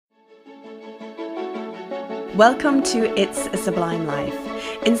Welcome to It's a Sublime Life.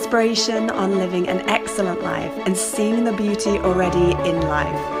 Inspiration on living an excellent life and seeing the beauty already in life.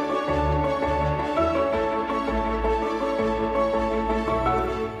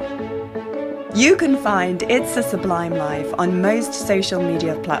 You can find It's a Sublime Life on most social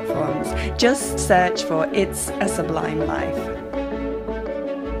media platforms. Just search for It's a Sublime Life.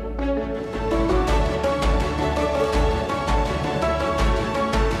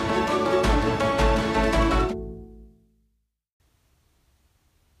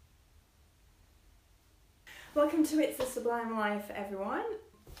 Welcome to It's a Sublime Life, everyone.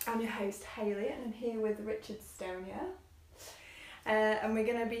 I'm your host Hayley and I'm here with Richard Stonia. And we're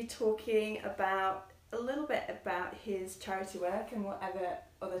going to be talking about a little bit about his charity work and whatever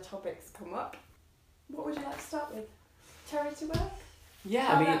other topics come up. What would you like to start with? Charity work?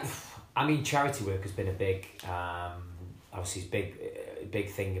 Yeah, I mean, charity work has been a big, obviously,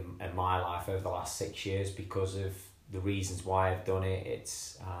 big thing in my life over the last 6 years because of the reasons why I've done it.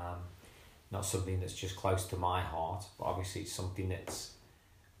 It's not something that's just close to my heart, but obviously it's something that's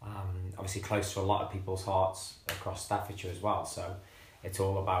obviously close to a lot of people's hearts across Staffordshire as well. So it's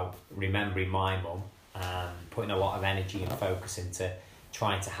all about remembering my mum and putting a lot of energy and focus into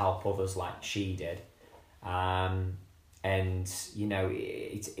trying to help others like she did. And you know,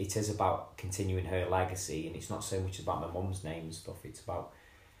 it is about continuing her legacy, and it's not so much about my mum's name and stuff. It's about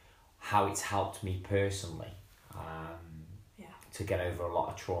how it's helped me personally. To get over a lot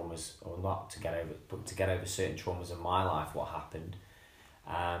of traumas, or not to get over, but to get over certain traumas in my life, what happened,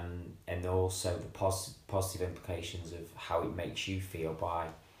 and also the positive implications of how it makes you feel. By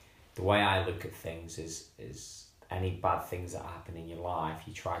the way I look at things is any bad things that happen in your life,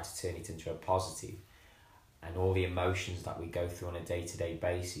 you try to turn it into a positive, and all the emotions that we go through on a day-to-day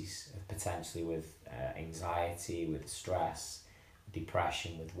basis, potentially with anxiety, with stress,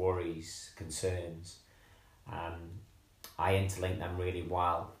 depression, with worries, concerns, I interlink them really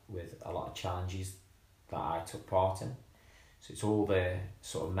well with a lot of challenges that I took part in. So it's all the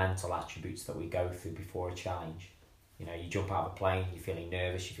sort of mental attributes that we go through before a challenge. You know, you jump out of a plane, you're feeling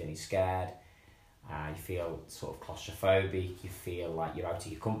nervous, you're feeling scared, you feel sort of claustrophobic, you feel like you're out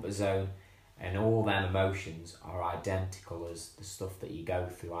of your comfort zone, and all them emotions are identical as the stuff that you go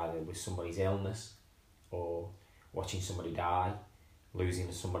through either with somebody's illness or watching somebody die,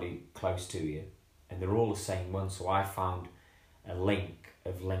 losing somebody close to you. And they're all the same one. So I found a link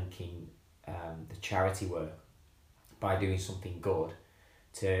of linking the charity work by doing something good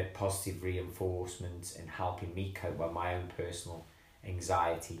to positive reinforcement and helping me cope with my own personal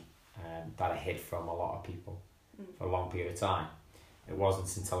anxiety that I hid from a lot of people for a long period of time. It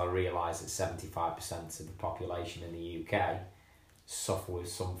wasn't until I realised that 75% of the population in the UK suffer with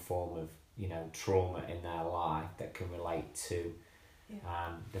some form of, you know, trauma in their life that can relate to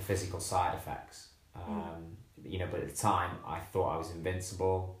the physical side effects. You know, but at the time I thought I was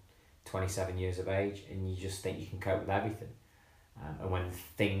invincible, 27 years of age, and you just think you can cope with everything. And when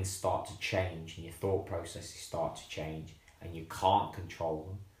things start to change and your thought processes start to change and you can't control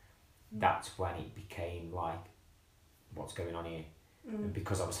them, that's when it became like, what's going on here? And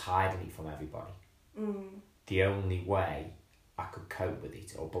because I was hiding it from everybody, the only way I could cope with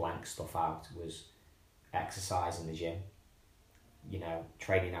it or blank stuff out was exercise in the gym, you know,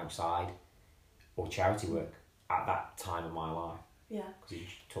 training outside, or charity work at that time of my life. Yeah. Because it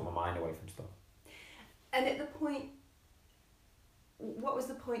took my mind away from stuff. And at the point, what was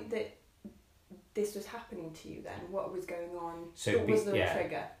the point that this was happening to you then? What was going on? So what was the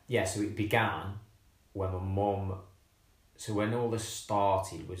trigger? Yeah, so it began when my mum... So when all this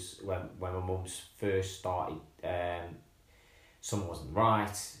started was when my mum's first started... something wasn't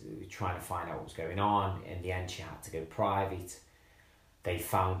right, trying to find out what was going on. In the end, she had to go private. They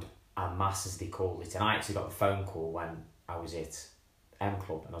found a mass, as they called it, and I actually got the phone call when I was at M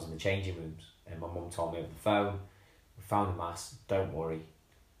Club and I was in the changing rooms, and my mum told me over the phone, we found a mass, don't worry,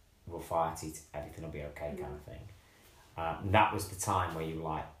 we'll fight it, everything will be okay, kind of thing. And that was the time where you were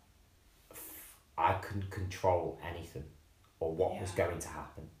like, I couldn't control anything or what was going to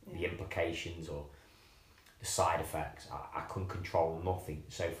happen, the implications or the side effects. I couldn't control nothing.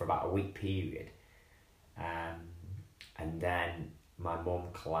 So for about a week period, and then my mum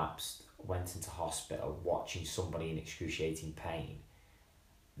collapsed, went into hospital, watching somebody in excruciating pain.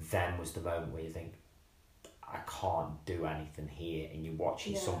 Then was the moment where you think, I can't do anything here, and you're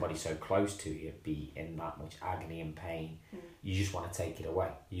watching somebody so close to you be in that much agony and pain. You just want to take it away.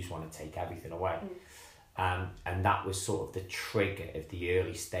 You just want to take everything away. And that was sort of the trigger of the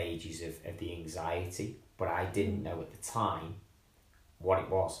early stages of the anxiety, but I didn't know at the time what it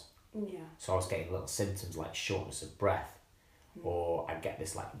was. So I was getting little symptoms like shortness of breath, or I'd get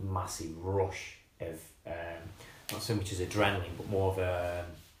this like massive rush of not so much as adrenaline, but more of a,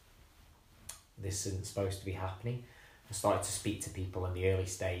 this isn't supposed to be happening. I started to speak to people in the early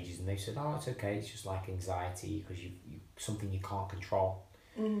stages, and they said, "Oh, it's okay. It's just like anxiety because you something you can't control,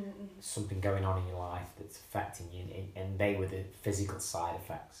 something going on in your life that's affecting you." And they were the physical side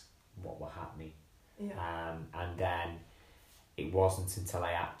effects, what were happening. Yeah. And then it wasn't until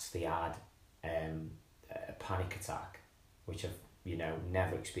I actually had a panic attack, which I've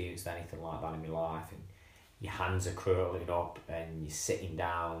never experienced anything like that in my life, and your hands are curling up and you're sitting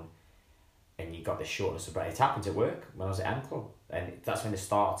down and you got the shortness of breath. It happened at work when I was at M Club, and that's when it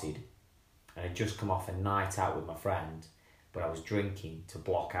started. And I'd just come off a night out with my friend, but I was drinking to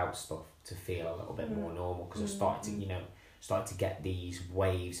block out stuff, to feel a little bit more normal, because I started to get these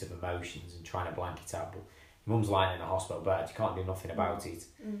waves of emotions and trying to blank it out. But your mum's lying in a hospital bed, you can't do nothing about it.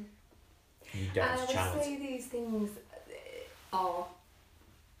 You don't have to channel I would say these things are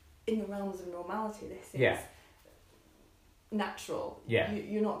in the realms of normality. This is natural. Yeah.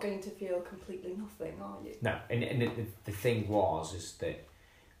 You're not going to feel completely nothing, are you? No, and the thing is that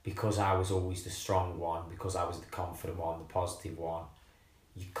because I was always the strong one, because I was the confident one, the positive one,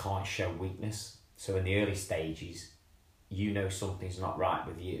 you can't show weakness. So in the early stages, something's not right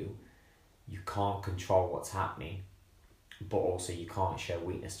with you. You can't control what's happening, but also you can't show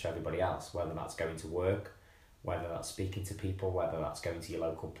weakness to everybody else, whether that's going to work, whether that's speaking to people, whether that's going to your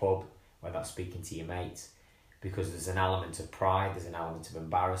local pub, whether that's speaking to your mates, because there's an element of pride, there's an element of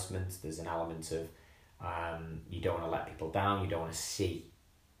embarrassment, there's an element of you don't want to let people down, you don't want to see,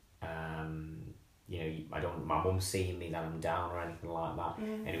 I don't, my mum seeing me that I'm down or anything like that.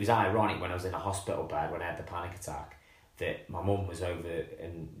 And it was ironic when I was in a hospital bed when I had the panic attack that my mum was over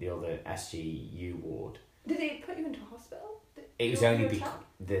in the other SGU ward. Did they put you into hospital? It was only because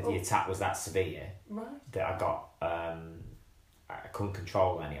the attack was that severe that I got, I couldn't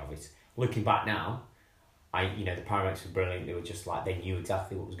control any of it. Looking back now, the paramedics were brilliant. They were just like, they knew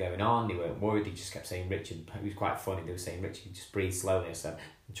exactly what was going on. They weren't worried. They just kept saying, "Richard," it was quite funny. They were saying, "Richard, just breathe slowly." I said,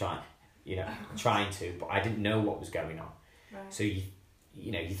 I'm trying to, but I didn't know what was going on. Right. So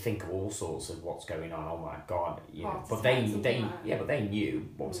you think of all sorts of what's going on. Oh my God, but they knew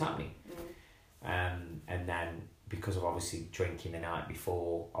what was happening. And then because of obviously drinking the night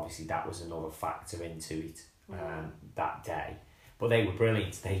before, obviously that was another factor into it that day. But they were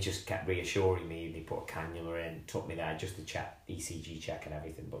brilliant. They just kept reassuring me. They put a cannula in, took me there just to check, ECG check and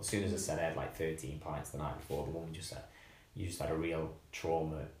everything. But as soon as I said I had like 13 pints the night before, the woman just said, "You just had a real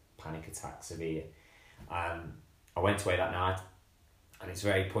trauma, panic attack, severe." I went away that night, and it's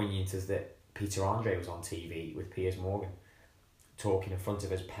very poignant is that Peter Andre was on TV with Piers Morgan, talking in front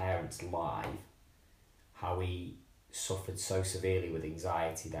of his parents live, how he suffered so severely with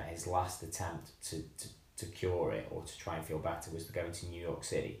anxiety that his last attempt to cure it or to try and feel better was to go into New York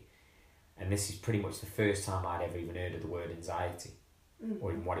City. And this is pretty much the first time I'd ever even heard of the word anxiety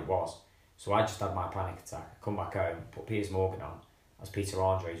or even what it was. So I just had my panic attack. I come back home, put Piers Morgan on, as Peter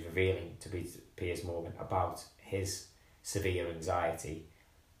Andre is revealing to Piers Morgan about his severe anxiety,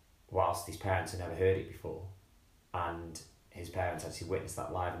 whilst his parents had never heard it before. And his parents actually witnessed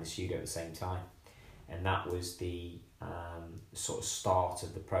that live in the studio at the same time. And that was the sort of start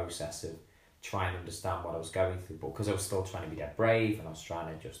of the process of trying to understand what I was going through. But because I was still trying to be dead brave and I was trying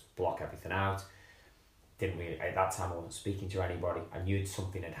to just block everything out, didn't really, at that time I wasn't speaking to anybody. I knew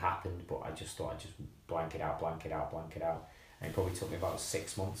something had happened, but I just thought I'd just blank it out. And it probably took me about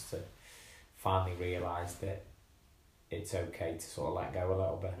 6 months to finally realise that it's okay to sort of let go a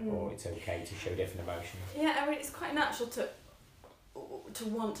little bit, or it's okay to show different emotions. Yeah, I mean, it's quite natural to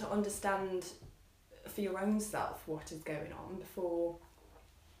want to understand for your own self what is going on before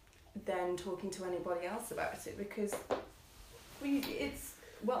then talking to anybody else about it, because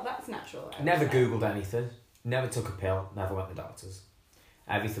that's natural. Never Googled anything, never took a pill, never went to the doctors.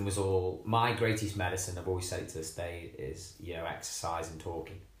 Everything was all, my greatest medicine, I've always said it to this day, is exercise and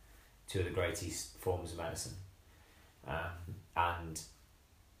talking. Two of the greatest forms of medicine. And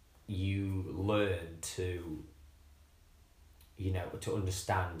you learn to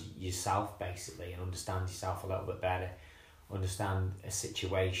understand yourself basically, and understand yourself a little bit better. Understand a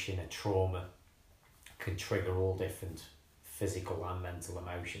situation, a trauma can trigger all different physical and mental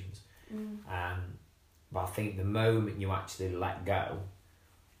emotions. But I think the moment you actually let go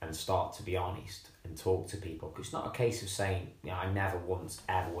and start to be honest and talk to people, because it's not a case of saying, I never once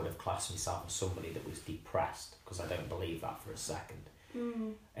ever would have classed myself as somebody that was depressed, because I don't believe that for a second.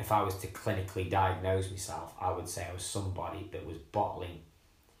 If I was to clinically diagnose myself, I would say I was somebody that was bottling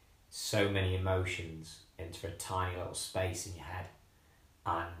so many emotions into a tiny little space in your head,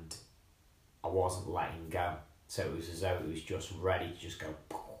 and I wasn't letting go. So it was as though it was just ready to just go,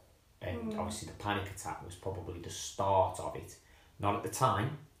 and And obviously the panic attack was probably the start of it. Not at the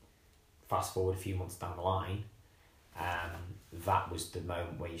time, fast forward a few months down the line, that was the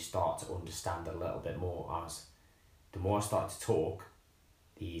moment where you start to understand a little bit more. As the more I started to talk,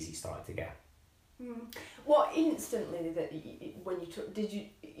 the easier it started to get. What instantly that when you took, did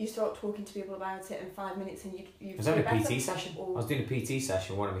you start talking to people about it in 5 minutes and you I was having a PT session. Or? I was doing a PT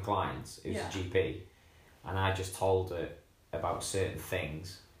session with one of my clients, who's a GP, and I just told her about certain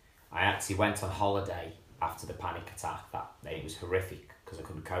things. I actually went on holiday after the panic attack. That it was horrific because I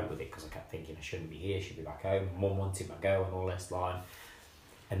couldn't cope with it because I kept thinking I shouldn't be here, I should be back home. Mum wanted me to go and all this line.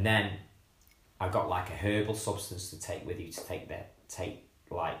 And then I got like a herbal substance to take with you to take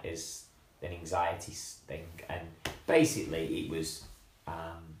like as an anxiety thing, and basically it was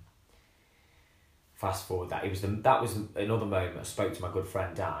fast forward that that was another moment. I spoke to my good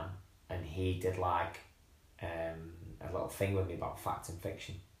friend Dan, and he did like a little thing with me about fact and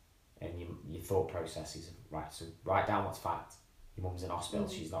fiction, and your thought processes. Right, so write down what's fact. Your mum's in hospital,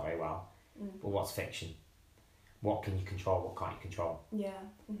 she's not very well. But what's fiction? What can you control? What can't you control? Yeah.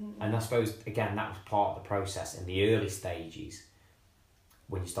 And I suppose again that was part of the process in the early stages,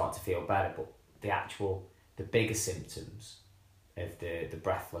 when you start to feel better. But the bigger symptoms of the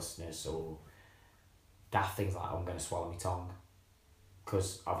breathlessness or daft things like I'm going to swallow my tongue,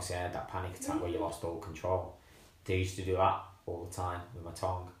 because obviously I had that panic attack where you lost all control. They used to do that all the time with my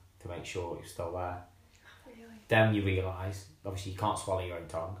tongue to make sure it was still there. Really? Then you realise obviously you can't swallow your own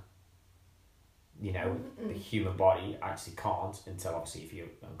tongue. You know, the human body actually can't until obviously if you're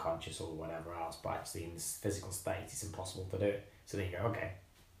unconscious or whatever else, but actually in this physical state it's impossible to do it. So then you go, okay,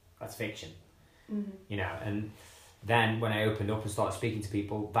 that's fiction. You know, and then when I opened up and started speaking to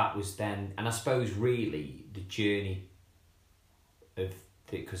people, that was then, and I suppose really the journey of,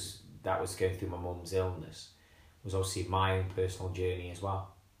 because that was going through my mum's illness, was obviously my own personal journey as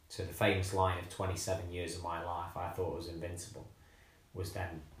well. So the famous line of 27 years of my life I thought was invincible was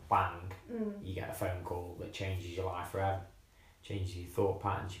then bang, you get a phone call that changes your life forever, changes your thought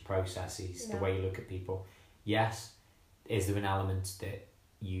patterns, your processes, the way you look at people. Yes, is there an element that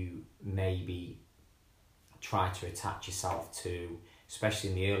you maybe try to attach yourself to, especially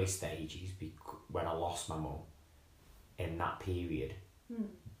in the early stages, when I lost my mum, in that period,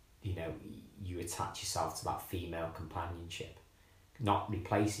 you know, you attach yourself to that female companionship, not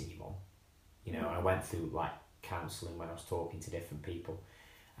replacing your mum. You know, and I went through like counselling when I was talking to different people,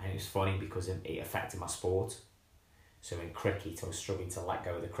 and it was funny because it affected my sport. So in cricket, I was struggling to let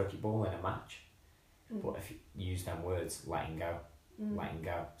go of the cricket ball in a match. But if you use them words, letting go.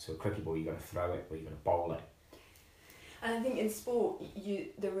 So a cricket ball, you got to throw it or you got to bowl it. And I think in sport,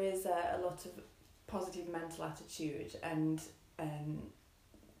 there is a lot of positive mental attitude and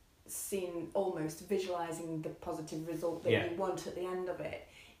seeing, almost visualising the positive result that you want at the end of it.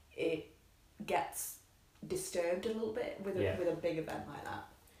 It gets disturbed a little bit with a big event like that.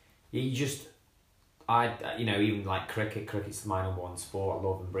 You just, you know, even like cricket's my number one sport. I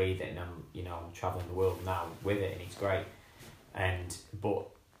love and breathe it, and I'm travelling the world now with it, and it's great. But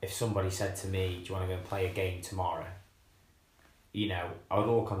if somebody said to me, do you want to go and play a game tomorrow? You know, I would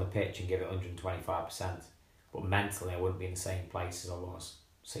walk on the pitch and give it 125%, but mentally I wouldn't be in the same place as I was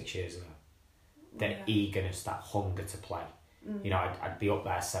 6 years ago. That eagerness, that hunger to play. You know, I'd be up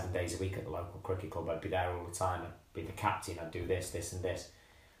there 7 days a week at the local cricket club. I'd be there all the time. I'd be the captain. I'd do this and this.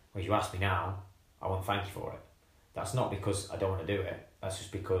 Well, you ask me now, I want to thank you for it. That's not because I don't want to do it. That's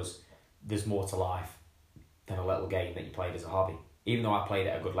just because there's more to life than a little game that you played as a hobby. Even though I played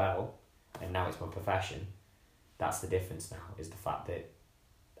at a good level, and now it's my profession, that's the difference now, is the fact that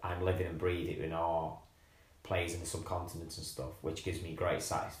I'm living and breathing in our plays in the subcontinent and stuff, which gives me great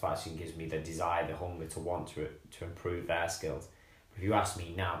satisfaction, gives me the desire, the hunger to want to improve their skills. But if you ask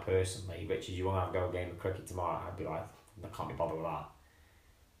me now personally, Richard, you want to have a go game of cricket tomorrow? I'd be like, I can't be bothered with that.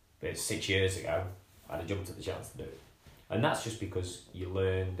 But 6 years ago, I'd have jumped at the chance to do it. And that's just because you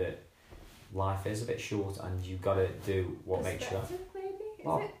learn that life is a bit short and you've got to do what makes you happy.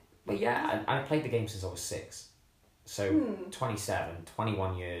 Well, yeah, I played the game since I was 6. So 27,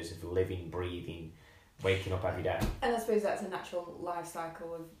 21 years of living, breathing, waking up every day. And I suppose that's a natural life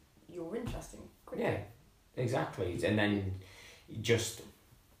cycle of your interest in cricket. Yeah, exactly. And then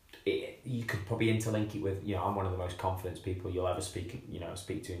you could probably interlink it with, I'm one of the most confident people you'll ever speak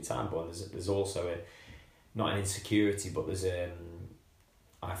to in time, but there's also not an insecurity, but there's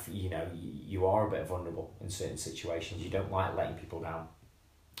you are a bit vulnerable in certain situations. You don't like letting people down.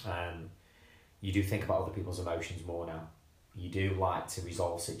 You do think about other people's emotions more now. You do like to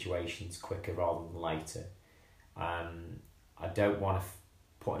resolve situations quicker rather than later. I don't want to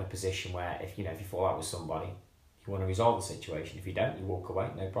put in a position where if you fall out with somebody, you want to resolve the situation. If you don't, you walk away,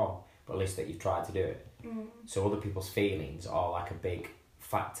 no problem. but at least that you've tried to do it. So other people's feelings are like a big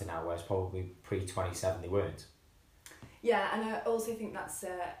factor now, whereas probably pre-27 they weren't. Yeah, and I also think that's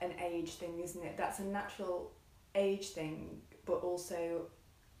an age thing, isn't it? That's a natural age thing, but also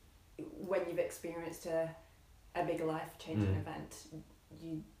when you've experienced a big life-changing event,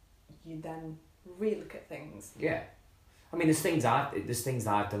 you then relook at things. Yeah, I mean, there's things that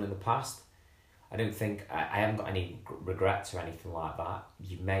I've done in the past. I don't think I haven't got any regrets or anything like that.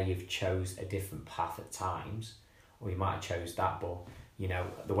 You may have chose a different path at times, or you might have chose that. But you know,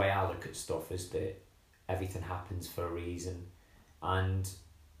 the way I look at stuff is that everything happens for a reason, and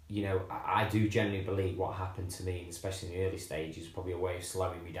you know, I do genuinely believe what happened to me, especially in the early stages, probably a way of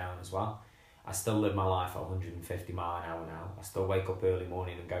slowing me down as well. I still live my life at 150 mile an hour now. I still wake up early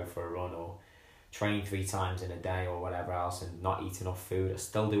morning and go for a run, or train 3 times in a day, or whatever else, and not eat enough food. I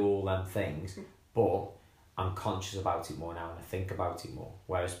still do all them things, but I'm conscious about it more now, and I think about it more.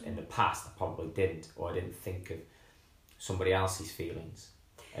 Whereas in the past, I probably didn't, or I didn't think of somebody else's feelings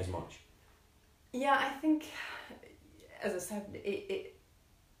as much. Yeah, I think, as I said,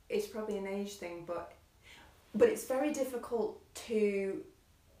 it's probably an age thing, but it's very difficult to.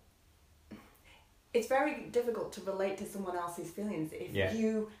 It's very difficult to relate to someone else's feelings if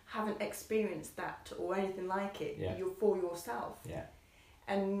you haven't experienced that or anything like it. You're for yourself. Yeah.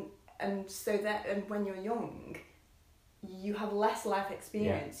 And so that, and when you're young, you have less life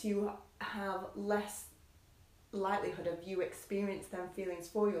experience. You have less likelihood of you experience them feelings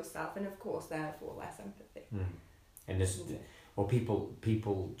for yourself, and of course, therefore, less empathy. And there's, well,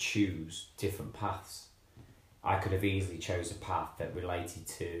 people choose different paths. I could have easily chose a path that related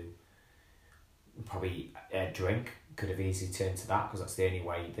to probably a drink. Could have easily turned to that, because that's the only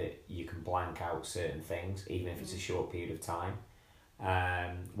way that you can blank out certain things, even if it's a short period of time.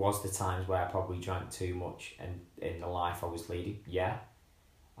 Was the times where I probably drank too much and in the life I was leading? Yeah.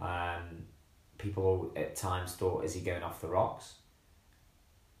 People at times thought, is he going off the rocks?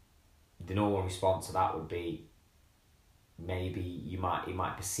 The normal response to that would be, maybe you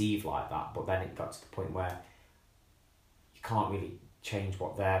might perceive like that, but then it got to the point where you can't really change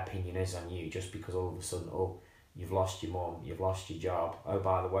what their opinion is on you just because all of a sudden, oh, you've lost your mum, you've lost your job, oh,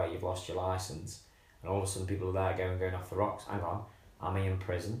 by the way, you've lost your licence, and all of a sudden people are there going off the rocks. Hang on, am I in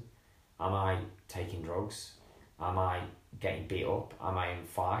prison? Am I taking drugs? Am I getting beat up? Am I in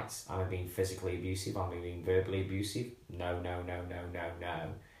fights? Am I being physically abusive? Am I being verbally abusive? No.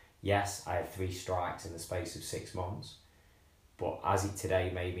 Yes, I had 3 strikes in the space of 6 months, but as it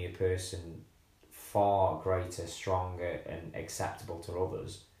today made me a person far greater, stronger and acceptable to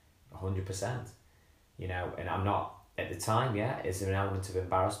others, 100%. You know, and I'm not, at the time, is there an element of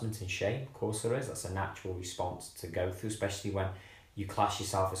embarrassment and shame? Of course there is. That's a natural response to go through, especially when you class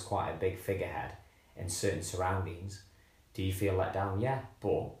yourself as quite a big figurehead in certain surroundings. Do you feel let down? Yeah,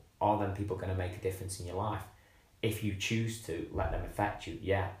 but are them people going to make a difference in your life? If you choose to let them affect you,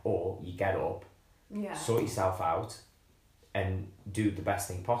 or you get up, sort yourself out and do the best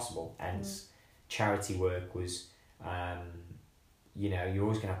thing possible. Hence, charity work was, you know, you're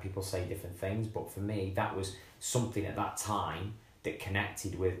always going to have people say different things, but for me, that was something at that time that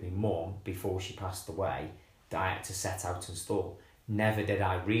connected with my mum before she passed away that I had to set out and install. Never did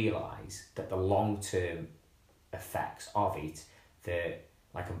I realise that the long-term effects of it, that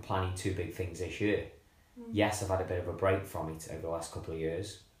like I'm planning 2 big things this year. Yes, I've had a bit of a break from it over the last couple of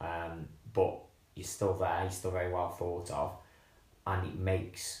years, but you're still there, you're still very well thought of, and it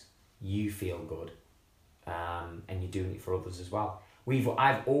makes you feel good, and you're doing it for others as well.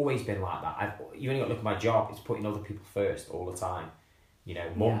 I've always been like that. You only got to look at my job, it's putting other people first all the time. You know,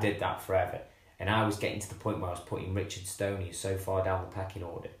 Mum did that forever, and I was getting to the point where I was putting Richard Stoney so far down the pecking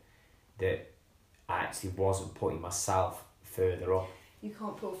order that I actually wasn't putting myself further up. You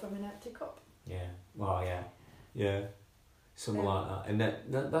can't pour from an empty cup. Yeah, well, something like that,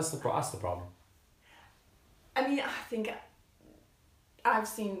 and that's the problem. I mean, I think I've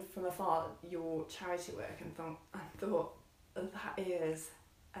seen from afar your charity work and thought that is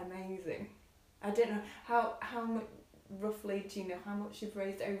amazing. I don't know how much, roughly, do you know how much you've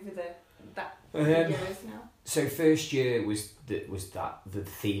raised over that years now? So first year was the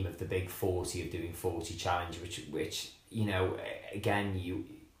theme of the big 40, of doing 40 challenge, which you know, again, you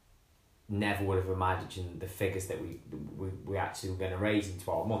never would have imagined the figures that we actually were going to raise in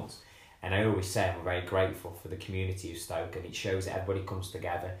 12 months. And I always say I'm very grateful for the community of Stoke, and it shows that everybody comes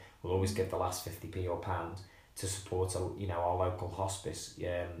together. We'll always give the last 50p or £1 to support our local hospice,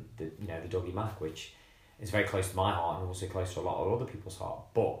 the Dougie Mac, which is very close to my heart and also close to a lot of other people's heart.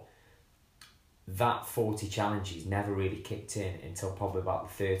 But that 40 challenges never really kicked in until probably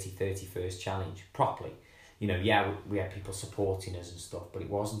about the 31st challenge properly. you know, yeah, we had people supporting us and stuff, but it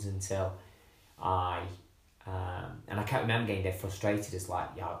wasn't until and I can't remember getting dead frustrated as like,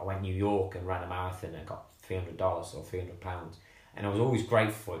 yeah, I went New York and ran a marathon and got $300 or £300, and I was always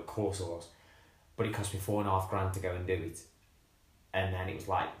grateful for it, of course I was, but it cost me $4,500 to go and do it. And then it was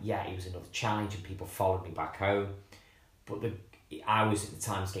like, yeah, it was another challenge and people followed me back home. But I was at the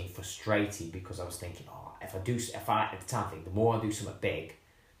time getting frustrated because I was thinking, oh, if I at the time think the more I do something big,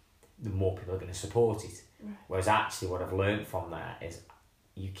 the more people are going to support it. Right. Whereas actually what I've learned from that is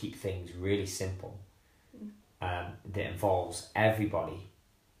you keep things really simple, that involves everybody,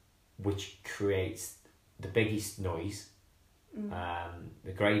 which creates the biggest noise,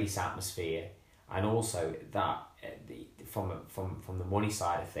 the greatest atmosphere, and also that from the money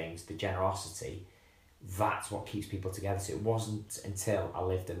side of things, the generosity, that's what keeps people together. So it wasn't until I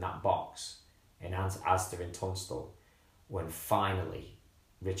lived in that box in Asda in Tunstall when finally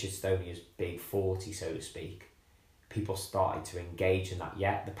Richard Stoney's big 40, so to speak, people started to engage in that.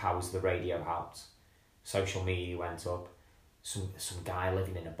 Yeah, the powers of the radio helped. Social media went up. Some guy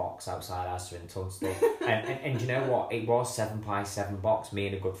living in a box outside Asda in Tunstall. and you know what? It was 7x7 box. Me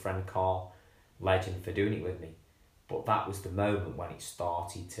and a good friend, Carl, legend for doing it with me. But that was the moment when it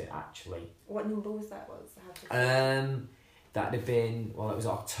started to actually... What number was that? That'd have been... Well, it was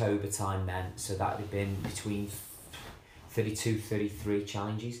October time then. So that'd have been between 32, 33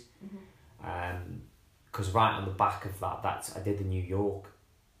 challenges. Because right on the back of that, I did the New York.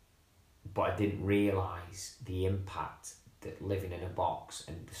 But I didn't realise the impact that living in a box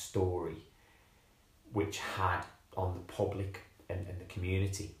and the story which had on the public and the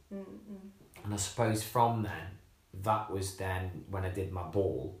community. And I suppose from then, that was then when I did my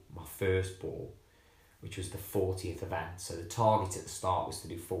first ball, which was the 40th event. So the target at the start was to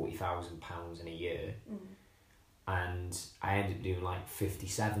do £40,000 in a year. And I ended up doing like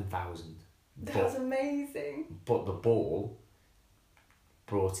 57,000. That's amazing. But the ball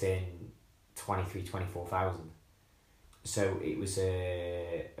brought in 24,000. So it was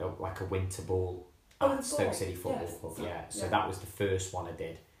like a winter ball at Stoke City Football Club. Yeah. So that was the first one I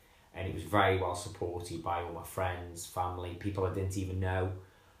did. And it was very well supported by all my friends, family, people I didn't even know.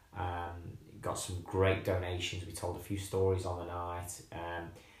 Got some great donations. We told a few stories on the night.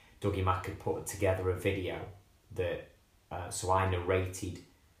 Dougie Mack had put together a video that, so I narrated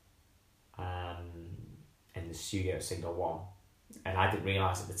in the studio at Signal One. And I didn't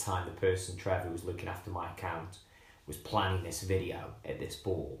realise at the time the person, Trevor, who was looking after my account, was planning this video at this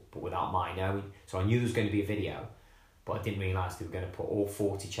ball, but without my knowing. So I knew there was going to be a video, but I didn't realise they were going to put all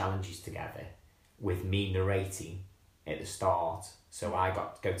 40 challenges together with me narrating at the start. So I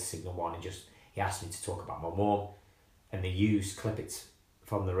got to go to Signal One and he asked me to talk about my mum, and they used clippets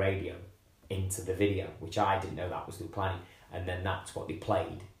from the radio into the video, which I didn't know that was the planning. And then that's what they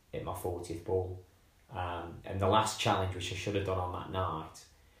played at my 40th ball. And the last challenge, which I should have done on that night,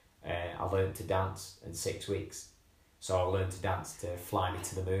 I learned to dance in 6 weeks. So I learned to dance to Fly Me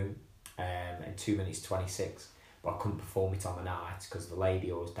to the Moon in 2 minutes 26. But I couldn't perform it on the night because the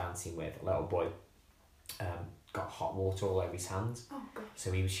lady I was dancing with, a little boy, got hot water all over his hands. Oh, gosh.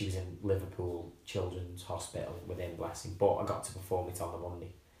 So she was in Liverpool Children's Hospital with him, bless him. But I got to perform it on the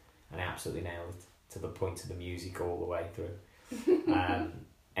Monday, and I absolutely nailed it to the point of the music all the way through.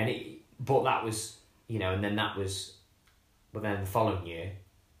 But that was, and then but then the following year,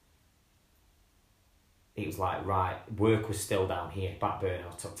 it was like, right, work was still down here, back burner.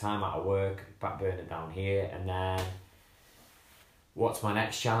 I took time out of work, back burner down here, and then what's my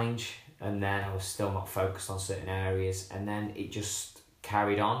next challenge? And then I was still not focused on certain areas, and then it just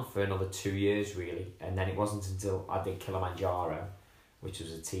carried on for another 2 years, really. And then it wasn't until I did Kilimanjaro, which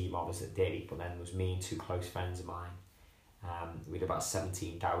was a team of us that did it, but then it was me and two close friends of mine. We had about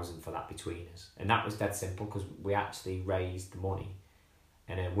 17,000 for that between us, and that was dead simple because we actually raised the money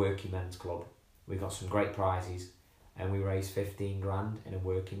in a working men's club. We got some great prizes, and we raised 15 grand in a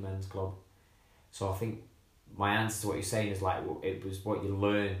working men's club. So I think my answer to what you're saying is like, it was what you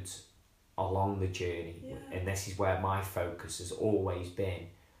learned along the journey. Yeah. And this is where my focus has always been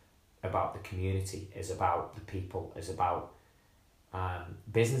about the community, is about the people, is about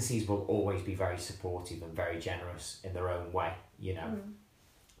businesses will always be very supportive and very generous in their own way,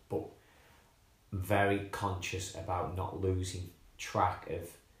 but very conscious about not losing track of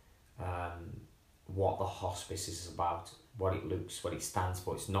what the hospice is about, what it looks, what it stands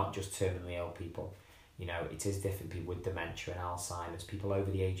for. It's not just terminally ill people. It is different people with dementia and Alzheimer's, people over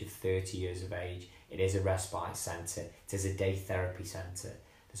the age of 30 years of age. It is a respite centre. It is a day therapy centre.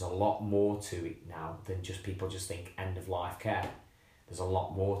 There's a lot more to it now than just people just think end of life care. There's a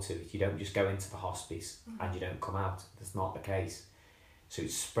lot more to it. You don't just go into the hospice and you don't come out. That's not the case. So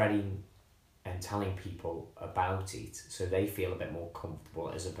it's spreading and telling people about it so they feel a bit more comfortable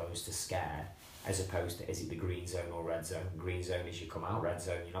as opposed to scared, as opposed to, is it the green zone or red zone? Green zone is you come out, red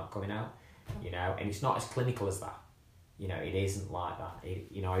zone you're not coming out, you know, and it's not as clinical as that. You know, it isn't like that.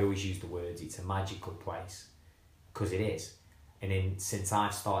 You know, I always use the words, it's a magical place, because it is. And since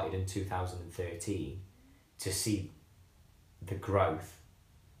I've started in 2013, to see the growth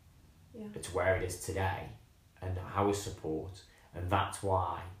to where it is today and our support, and that's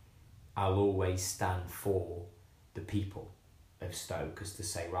why I'll always stand for the people of Stoke, as to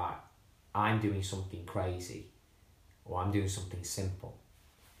say, right, I'm doing something crazy or I'm doing something simple,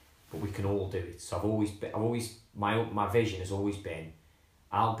 but we can all do it. So my vision has always been,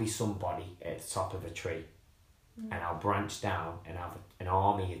 I'll be somebody at the top of a tree, and I'll branch down and have an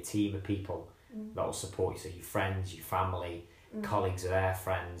army, a team of people that will support you. So your friends, your family, colleagues of their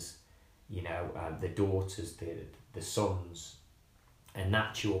friends, you know, the daughters, the sons, and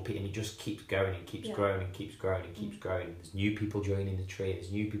that's your people, and it just keeps going and keeps growing and keeps growing and keeps growing. There's new people joining the tree,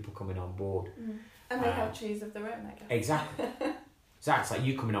 there's new people coming on board. And they have trees of their own, I guess. Exactly. Exactly. It's like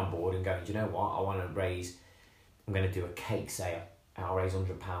you coming on board and going, do you know what, I'm going to do a cake sale and I'll raise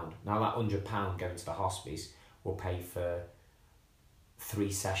 £100. Now that £100 going to the hospice will pay for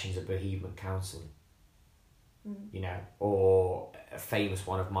 3 sessions of bereavement counselling. You know, or a famous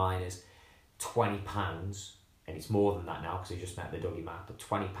one of mine is £20, and it's more than that now because I just met the Dougie Mac, but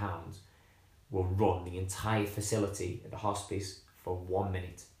 £20 will run the entire facility at the hospice for 1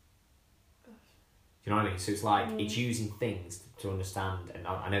 minute. Do you know what I mean? So it's like, it's using things to understand, and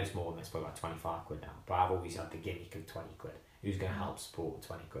I know it's more than this, probably like £25 now, but I've always had the gimmick of £20. Who's going to help support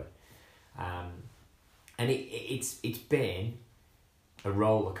 £20? And it's been a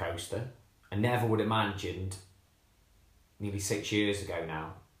roller coaster. I never would have imagined nearly 6 years ago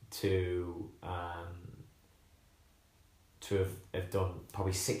now to have done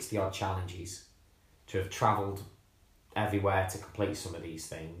probably 60 odd challenges, to have travelled everywhere to complete some of these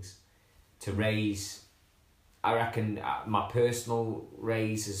things, to raise, I reckon my personal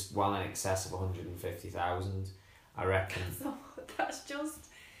raise is well in excess of 150,000. I reckon. So that's just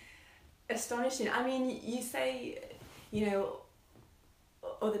astonishing. I mean, you say, you know,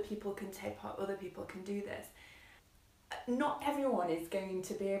 other people can take part, other people can do this. Not everyone is going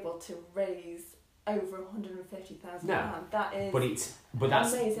to be able to raise over £150,000. No, that is but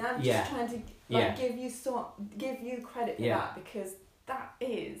that's amazing. I'm just trying to give you credit for that, because that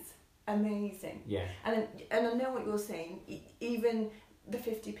is amazing. Yeah. And I know what you're saying. Even the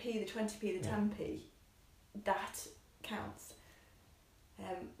 50p, the 20p, the 10p, that counts.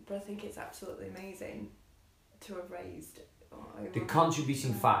 But I think it's absolutely amazing to have raised. The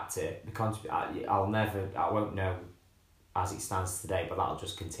contributing factor, I won't know as it stands today, but that'll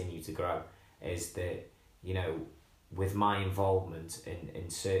just continue to grow, is that, you know, with my involvement in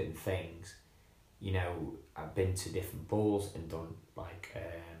certain things, you know, I've been to different balls and done like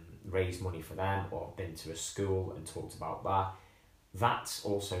raised money for them, or I've been to a school and talked about that. That's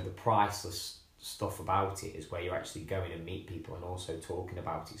also the priceless stuff about it, is where you're actually going and meet people and also talking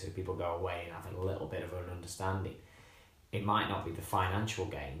about it, so people go away and having a little bit of an understanding. It might not be the financial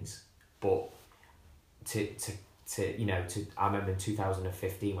gains, but I remember in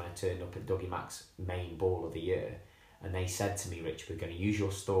 2015 when I turned up at Dougie Mac's main ball of the year, and they said to me, Rich, we're going to use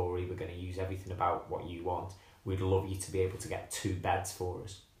your story, we're going to use everything about what you want, we'd love you to be able to get 2 beds for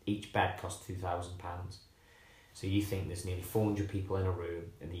us. Each bed costs £2,000. So you think there's nearly 400 people in a room,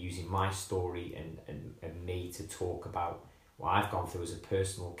 and they're using my story and me to talk about what I've gone through as a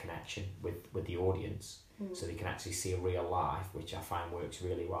personal connection with the audience, so they can actually see a real life, which I find works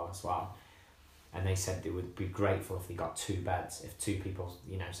really well as well. And they said they would be grateful if they got 2 beds. If 2 people,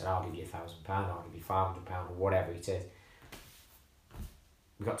 you know, said, I'll give you £1,000, I'll give you £500, or whatever it is.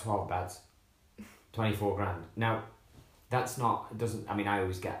 We got 12 beds, 24 grand. Now, that's not, it doesn't, I mean, I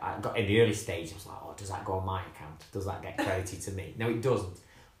got in the early stage, I was like, oh, does that go on my account? Does that get credited to me? No, it doesn't.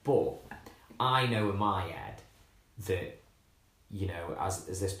 But I know in my head that, you know, as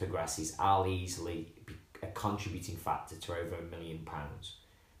this progresses, I'll easily be a contributing factor to over £1 million.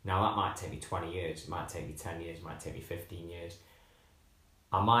 Now, that might take me 20 years, it might take me 10 years, it might take me 15 years.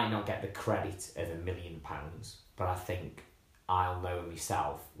 I might not get the credit of £1 million, but I think I'll know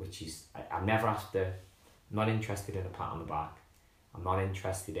myself, which is, I'm never after, I'm not interested in a pat on the back. I'm not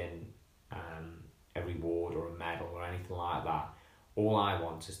interested in a reward or a medal or anything like that. All I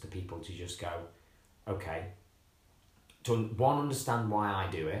want is the people to just go, okay, to understand why I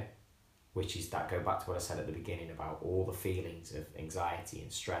do it, which is that, go back to what I said at the beginning about all the feelings of anxiety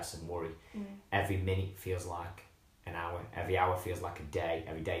and stress and worry. Every minute feels like an hour, every hour feels like a day,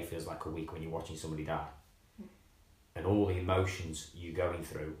 every day feels like a week when you're watching somebody die. And all the emotions you're going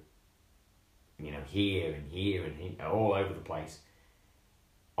through here and here and here, all over the place,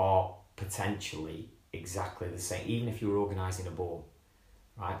 are potentially exactly the same. Even if you were organising a ball,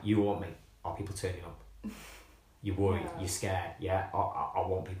 right? You want me? Are people turning up? You're worried, you're scared, yeah? I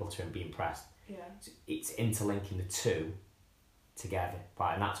want people to be impressed. Yeah. It's interlinking the two together.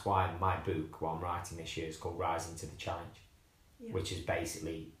 And that's why my book, what I'm writing this year, is called Rising to the Challenge, which is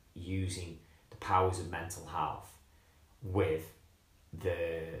basically using the powers of mental health with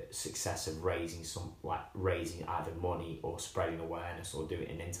the success of raising either money or spreading awareness, or doing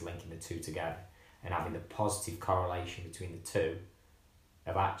and interlinking the two together, and having the positive correlation between the two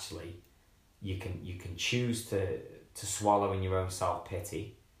of actually you can choose to swallow in your own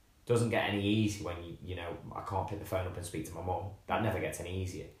self-pity. Doesn't get any easier when I can't pick the phone up and speak to my mum. That never gets any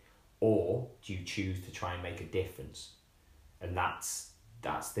easier. Or do you choose to try and make a difference? And that's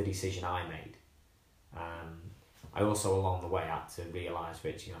the decision I made. I also, along the way, had to realise,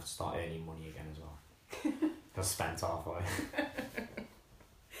 Rich, you have to start earning money again as well. I've spent half of it.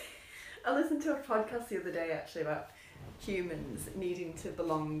 I listened to a podcast the other day actually about humans needing to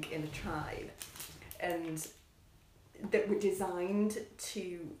belong in a tribe, and that we're designed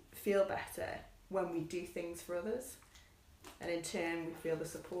to feel better when we do things for others, and in turn we feel the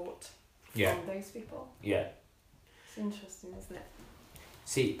support from those people. Yeah. It's interesting, isn't it?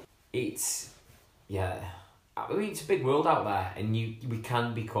 See, it's it's a big world out there, and we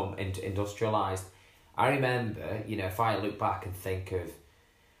can become industrialised. I remember, if I look back and think of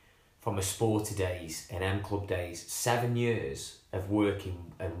from my sporty days and M Club days, 7 years of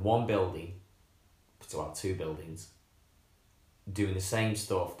working in one building, well, 2 buildings, doing the same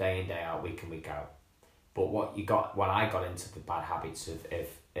stuff day in, day out, week in, week out. But what I got into the bad habits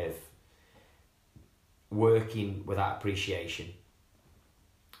of working without appreciation,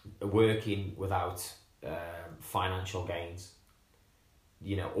 working without financial gains,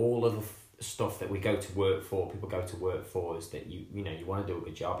 all of the stuff that we go to work for, people go to work for, is that you want to do a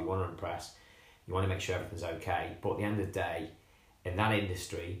good job, you want to impress, you want to make sure everything's okay. But at the end of the day, in that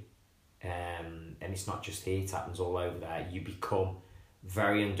industry, and it's not just here, it happens all over there, you become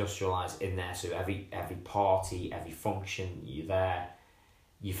very industrialised in there. So every party, every function, you're there,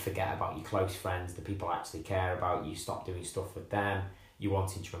 you forget about your close friends, the people actually care about you, stop doing stuff with them, you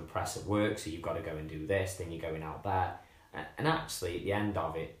wanting to impress at work, so you've got to go and do this, then you're going out there, and actually at the end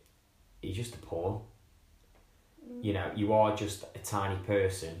of it, you're just a pawn. You are just a tiny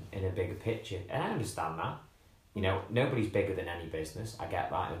person in a bigger picture, and I understand that. Nobody's bigger than any business. I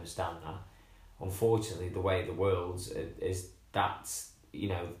get that, I understand that. Unfortunately, the way the world's is that's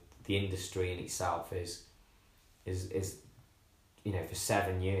the industry in itself is for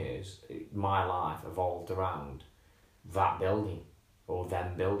 7 years my life evolved around that building or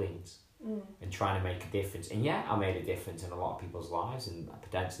them buildings, and trying to make a difference. And I made a difference in a lot of people's lives, and I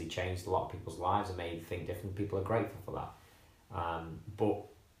potentially changed a lot of people's lives and made them think different. People are grateful for that. But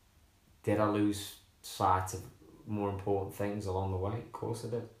did I lose sight of more important things along the way? Of course I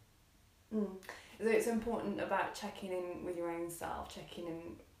did. So it's important about checking in with your own self, checking in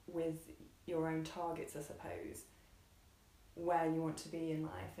with your own targets, I suppose, where you want to be in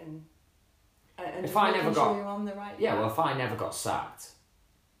life, and if I never got, you're on the right path. Well, if I never got sacked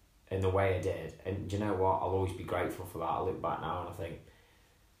in the way I did, and do you know what, I'll always be grateful for that. I look back now and I think,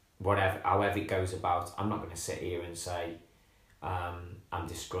 however it goes about, I'm not going to sit here and say I'm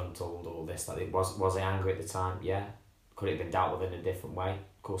disgruntled or this, that. It was I angry at the time? Yeah. Could it have been dealt with in a different way?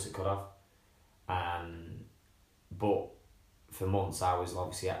 Of course it could have. But for months I was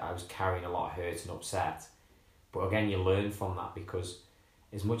carrying a lot of hurt and upset. But again, you learn from that, because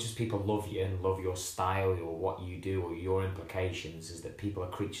as much as people love you and love your style or what you do or your implications, is that people are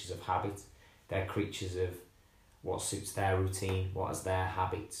creatures of habit. They're creatures of what suits their routine, what is their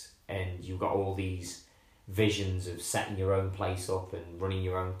habits, and you've got all these visions of setting your own place up and running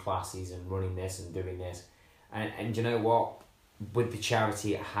your own classes and running this and doing this. And you know what? With the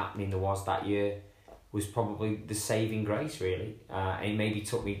charity happening there was that year, was probably the saving grace, really. It maybe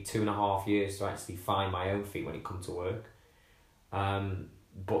took me 2.5 years to actually find my own feet when it come to work.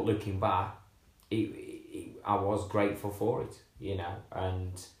 But looking back, I was grateful for it,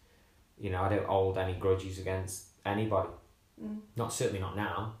 and I don't hold any grudges against anybody. Certainly not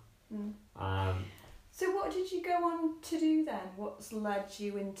now. So what did you go on to do then? What's led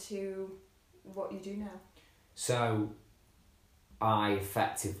you into what you do now? So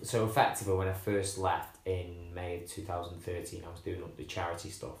effectively when I first left in May of 2013, I was doing up the charity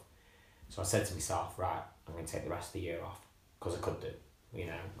stuff. So I said to myself, right, I'm going to take the rest of the year off, because I could do.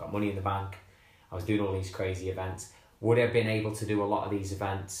 Got money in the bank. I was doing all these crazy events. Would I have been able to do a lot of these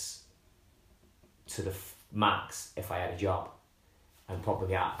events to the max if I had a job? And probably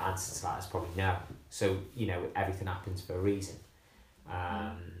the answer to that is probably no. So, you know, everything happens for a reason.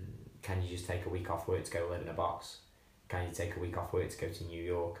 Can you just take a week off work to go live in a box? Can you take a week off work to go to New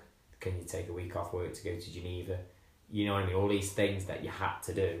York? Can you take a week off work to go to Geneva? You know what I mean? All these things that you had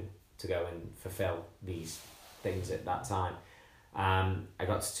to do to go and fulfill these things at that time. I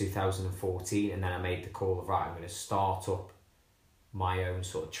got to 2014 and then I made the call of, right, I'm going to start up my own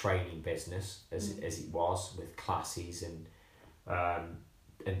sort of training business as it was, with classes and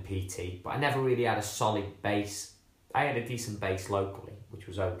PT. But I never really had a solid base. I had a decent base locally, which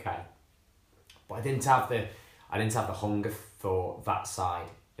was okay. But I didn't have the hunger for that side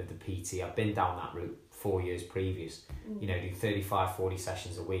of the PT. I've been down that route 4 years previous. You know, do 35, 40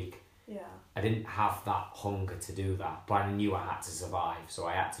 sessions a week. Yeah. I didn't have that hunger to do that, but I knew I had to survive, so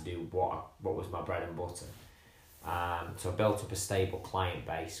I had to do what was my bread and butter. So I built up a stable client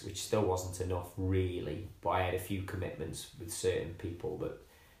base, which still wasn't enough really, but I had a few commitments with certain people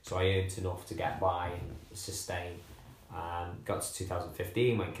so I earned enough to get by and sustain. Got to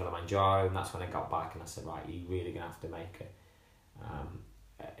 2015, went Kilimanjaro, and that's when I got back and I said, right, you're really going to have to make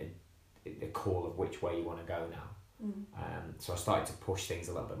a call of which way you want to go now. So I started to push things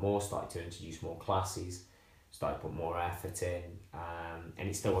a little bit more, started to introduce more classes, started to put more effort in, and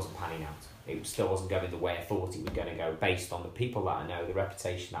it still wasn't panning out. It still wasn't going the way I thought it was going to go, based on the people that I know, the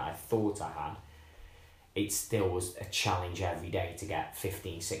reputation that I thought I had. It still was a challenge every day to get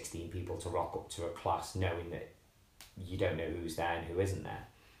 15, 16 people to rock up to a class, knowing that you don't know who's there and who isn't there.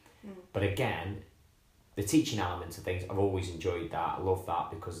 But again, the teaching elements of things, I've always enjoyed that. I love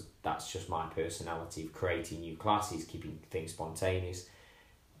that because that's just my personality of creating new classes, keeping things spontaneous,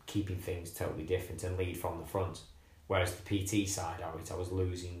 keeping things totally different and lead from the front. Whereas the PT side of it, I was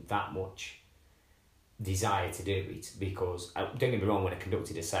losing that much desire to do it because, don't get me wrong, when I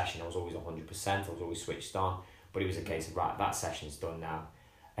conducted a session, I was always 100%, I was always switched on, but it was a case of, right, that session's done now.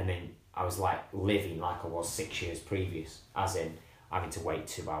 And then I was like living like I was 6 years previous, as in having to wait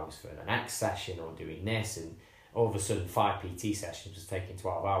 2 hours for the next session or doing this, and all of a sudden 5 PT sessions was taking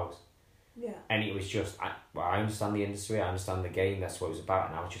 12 hours. Yeah. And it was just, I understand the industry, I understand the game, that's what it was about,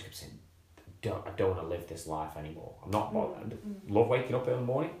 and I was just kept saying, I don't want to live this life anymore. I'm not bothered. Love waking up in the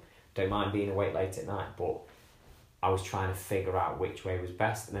morning, don't mind being awake late at night, but I was trying to figure out which way was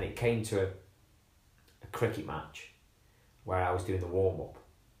best. And then it came to a cricket match where I was doing the warm-up,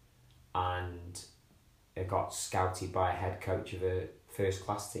 and I got scouted by a head coach of a first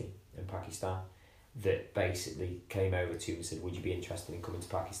class team in Pakistan that basically came over to me and said, would you be interested in coming to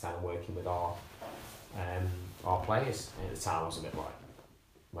Pakistan and working with our players? And at the time I was a bit like,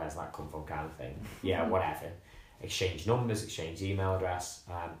 where's that come from kind of thing. Yeah, whatever. Exchange numbers, exchange email address.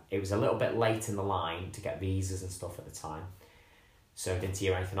 It was a little bit late in the line to get visas and stuff at the time, so I didn't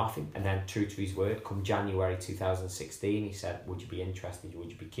hear anything off him. And then, true to his word, come January 2016, he said, would you be interested,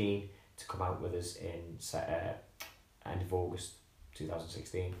 would you be keen to come out with us in end of August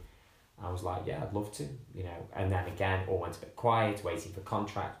 2016? I was like, yeah, I'd love to, you know. And then again, all went a bit quiet, waiting for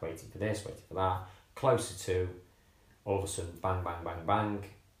contracts, waiting for this, waiting for that. Closer to, all of a sudden, bang, bang, bang, bang,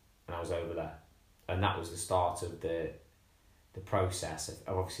 and I was over there. And that was the start of the process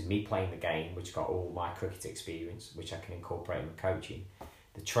of obviously me playing the game, which got all my cricket experience, which I can incorporate in my coaching,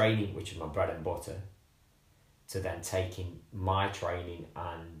 the training, which is my bread and butter, to then taking my training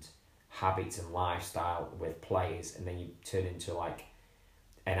and habits and lifestyle with players, and then you turn into like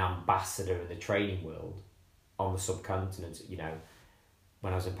an ambassador in the training world on the subcontinent. You know,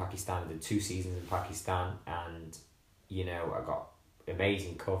 when I was in Pakistan, I did 2 seasons in Pakistan, and you know, I got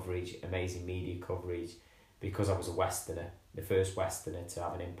amazing coverage, amazing media coverage, because I was a Westerner, the first Westerner to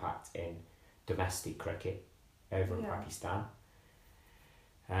have an impact in domestic cricket over in Pakistan.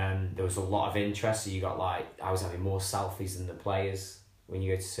 There was a lot of interest, so you got I was having more selfies than the players. When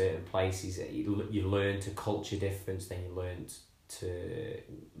you go to certain places, you learn to culture difference, then you learn to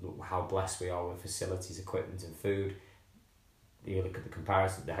how blessed we are with facilities, equipment and food. You look at the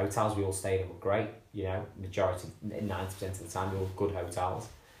comparison, the hotels we all stayed in were great, you know, 90% of the time they were good hotels.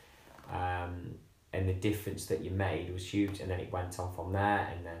 And the difference that you made was huge, and then it went on from there,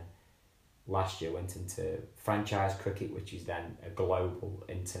 and then last year went into franchise cricket, which is then a global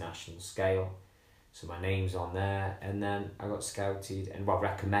international scale. So my name's on there, and then I got scouted and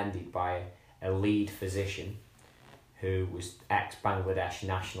recommended by a lead physician who was ex-Bangladesh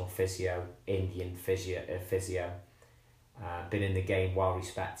national physio, Indian physio, been in the game, well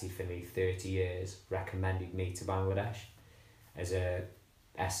respected for nearly 30 years, recommended me to Bangladesh as a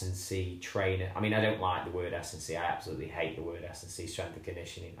S&C trainer. I mean, I don't like the word S&C, I absolutely hate the word S&C, strength and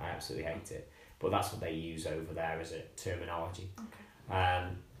conditioning, I absolutely hate it, but that's what they use over there as a terminology. Okay.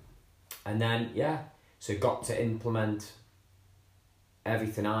 And then, so got to implement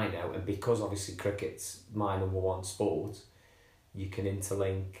everything I know, and because obviously cricket's my number one sport, you can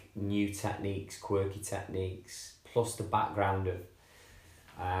interlink new techniques, quirky techniques, plus the background of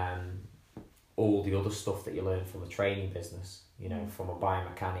all the other stuff that you learn from a training business, you know, from a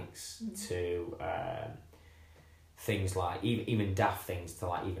biomechanics to things like, even daft things to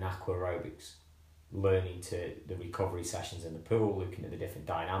like even aqua aerobics, learning to the recovery sessions in the pool, looking at the different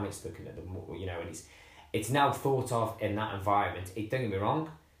dynamics, looking at the, you know, and it's now thought of in that environment. Don't get me wrong,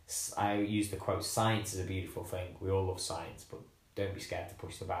 I use the quote, science is a beautiful thing, we all love science, but don't be scared to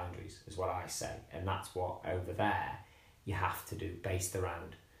push the boundaries, is what I say. And that's what over there you have to do, based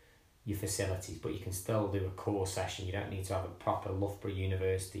around your facilities. But you can still do a core session. You don't need to have a proper Loughborough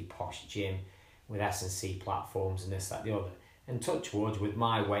University posh gym with S&C platforms and this, that, the other. And touch wood, with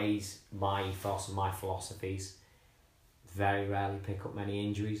my ways, my ethos and my philosophies, very rarely pick up many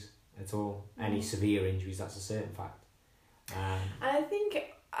injuries at all. Any severe injuries, that's a certain fact. And I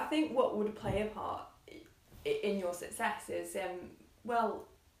think what would play a part in your success is, well,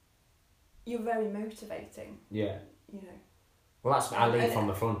 you're very motivating. Yeah. You know. Well, that's I lead from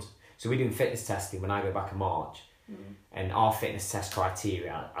the front. So we're doing fitness testing when I go back in March, and our fitness test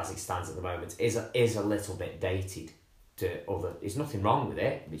criteria, as it stands at the moment, is a little bit dated to other. There's nothing wrong with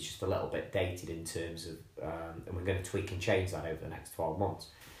it. It's just a little bit dated in terms of, and we're going to tweak and change that over the next 12 months.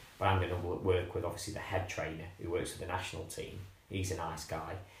 But I'm going to work with obviously the head trainer who works with the national team. He's a nice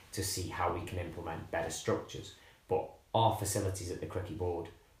guy, to see how we can implement better structures. But our facilities at the cricket board,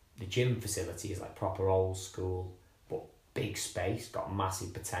 the gym facility is like proper old school, but big space, got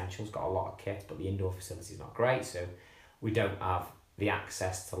massive potentials, got a lot of kit, but the indoor facility is not great, so we don't have the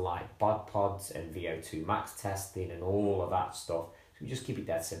access to like bod pods and VO2 max testing and all of that stuff. So we just keep it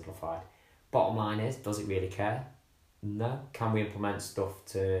dead simplified. Bottom line is, does it really care? No. Can we implement stuff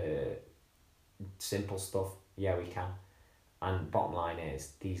to simple stuff? Yeah, we can. And bottom line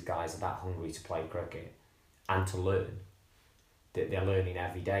is, these guys are that hungry to play cricket and to learn, that they're learning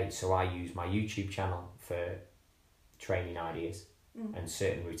every day. So I use my YouTube channel for training ideas and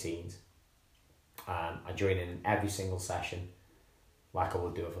certain routines. I join in every single session like I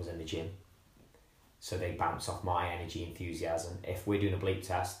would do if I was in the gym. So they bounce off my energy, enthusiasm. If we're doing a bleep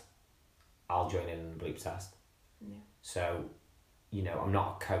test, I'll join in the bleep test. Yeah. So, you know, I'm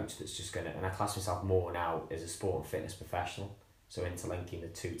not a coach that's just going to... And I class myself more now as a sport and fitness professional. So interlinking the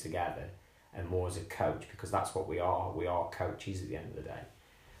two together, and more as a coach, because that's what we are. We are coaches at the end of the day.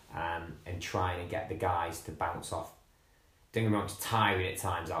 And trying to get the guys to bounce off. Don't get me wrong, it's tiring at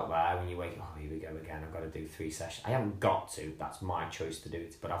times out there when you wake, oh, here we go again, I've got to do 3 sessions. I haven't got to, that's my choice to do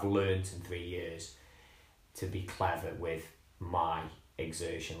it. But I've learned in 3 years to be clever with my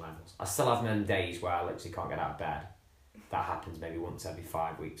exertion levels. I still have them days where I literally can't get out of bed. That happens maybe once every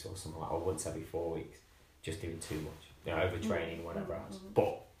 5 weeks or something like that, or once every 4 weeks, just doing too much, you know, overtraining, whatever else.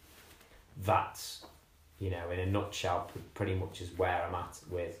 But that's, you know, in a nutshell, pretty much is where I'm at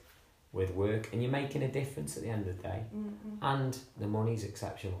with work, and you're making a difference at the end of the day, and the money's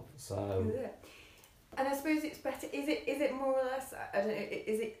exceptional. So, and I suppose it's better. Is it more or less? I don't know.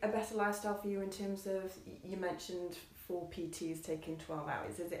 Is it a better lifestyle for you in terms of, you mentioned 4 PTs taking 12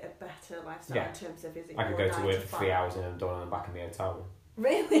 hours? Is it a better lifestyle in terms of, is it? I could go to work for 3 hours and I'm done and I'm back in the hotel room.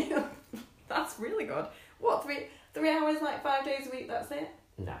 Really? That's really good. What, 3 hours, like 5 days a week? That's it?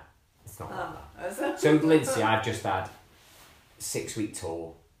 No, it's not like that. So Lindsay, I've just had 6-week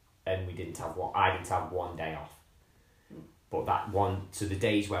tour, and I didn't have 1 day off. But that one, so the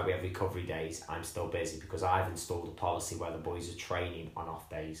days where we have recovery days, I'm still busy, because I've installed a policy where the boys are training on off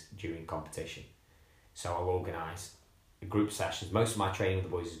days during competition. So I'll organise group sessions. Most of my training with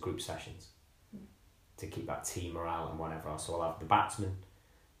the boys is group sessions to keep that team morale and whatever else. So I'll have the batsmen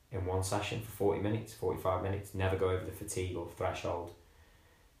in one session for 40 minutes, 45 minutes, never go over the fatigue or threshold.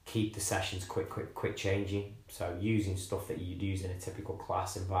 Keep the sessions quick changing. So using stuff that you'd use in a typical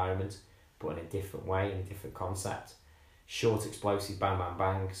class environment, but in a different way, in a different concept. Short, explosive, bang, bang,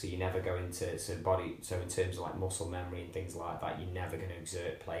 bang. So you never go into so in terms of like muscle memory and things like that, you're never going to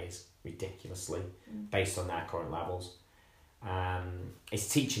exert players ridiculously based on their current levels. It's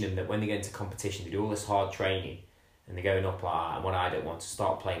teaching them that when they get into competition, they do all this hard training and they're going up like that. And what I don't want to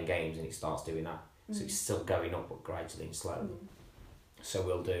start playing games and it starts doing that. So it's still going up, but gradually and slowly. So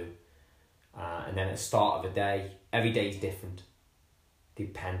we'll do. And then at the start of a day, every day is different,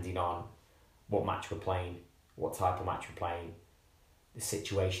 depending on what match we're playing, what type of match we're playing, the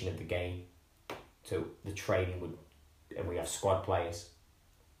situation of the game. So the training would, and we have squad players.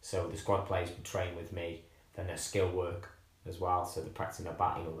 So the squad players would train with me, then their skill work as well. So they're practicing their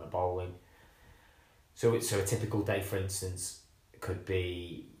batting or their bowling. So a typical day, for instance, could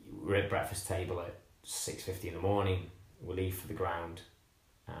be we're at breakfast table at 6:50 in the morning. We leave for the ground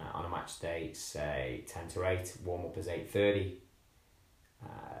On a match day, say 10 to 8, warm up is 8:30,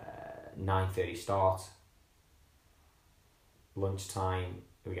 9:30 start. Lunchtime,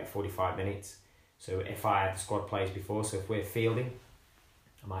 we get 45 minutes. So if I had the squad players before, so if we're fielding,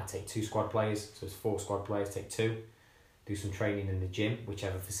 I might take 2 squad players, so it's 4 squad players, take 2, do some training in the gym,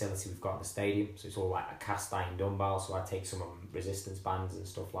 whichever facility we've got in the stadium. So it's all like a cast iron dumbbell, so I take some resistance bands and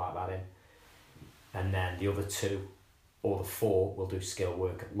stuff like that in. And then the other 2, or the 4, will do skill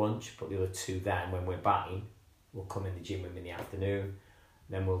work at lunch, but the other 2 then, when we're batting, will come in the gym with me in the afternoon.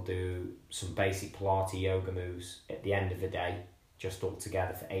 Then we'll do some basic Pilates yoga moves at the end of the day, just all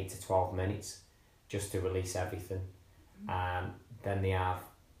together for 8 to 12 minutes, just to release everything. Then they have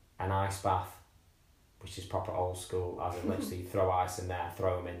an ice bath, which is proper old school, as in literally throw ice in there,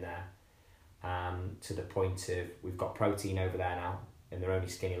 throw them in there, to the point of, we've got protein over there now, and they're only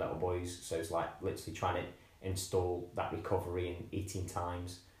skinny little boys, so it's like literally trying to install that recovery in eating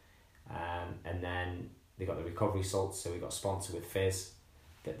times. And then they got the recovery salts, so we got a sponsor with Fizz,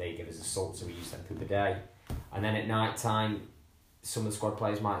 that they give us a salt, so we use them through the day. And then at night time, some of the squad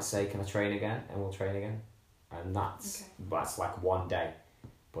players might say, can I train again? And we'll train again. And that's like one day,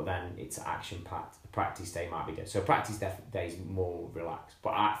 but then it's action packed. The practice day might be good. So practice day is more relaxed.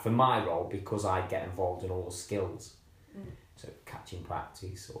 But for my role, because I get involved in all the skills, so catching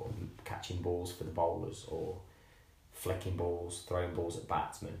practice, or catching balls for the bowlers, or flicking balls, throwing balls at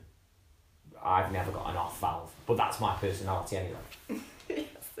batsmen, I've never got an off valve. But that's my personality anyway. Yes,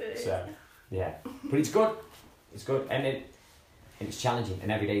 it is. So yeah, but it's good. It's good, and it's challenging,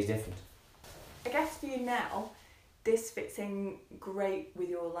 and every day is different. I guess for you now, this fits in great with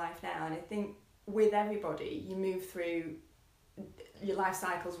your life now, and I think with everybody, you move through your life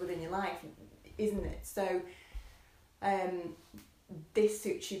cycles within your life, isn't it? So this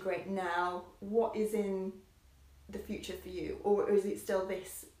suits you great now. What is in the future for you, or is it still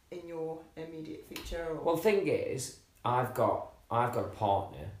this in your immediate future? Or? Well, the thing is, I've got a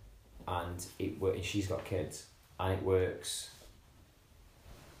partner, and she's got kids, and it works.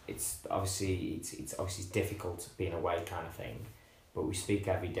 It's obviously difficult being away kind of thing, but we speak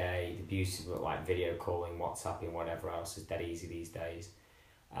every day. The beauty of like video calling, WhatsApping, whatever else is dead easy these days.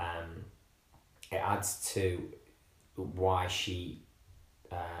 It adds to why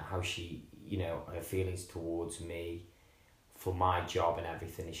how she, her feelings towards me for my job and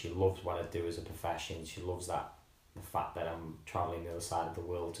everything. And she loves what I do as a profession. She loves the fact that I'm travelling the other side of the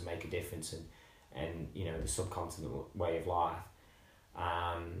world to make a difference, and the subcontinent way of life.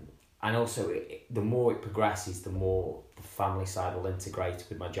 And also, the more it progresses, the more the family side will integrate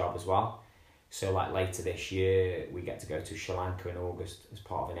with my job as well. So like later this year, we get to go to Sri Lanka in August as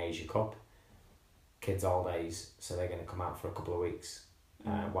part of an Asia Cup. Kids holidays, so they're going to come out for a couple of weeks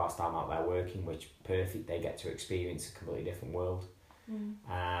whilst I'm out there working, which perfect. They get to experience a completely different world.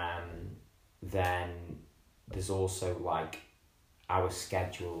 Then there's also like our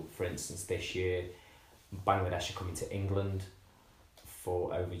schedule. For instance, this year, Bangladesh are coming to England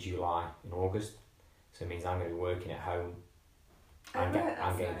for over July and August, so it means I'm going to be working at home. I'm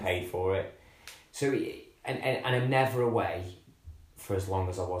getting paid for it. So and I'm never away for as long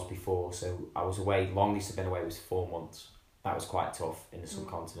as I was before. So I was away, longest I've been away was 4 months. That was quite tough in the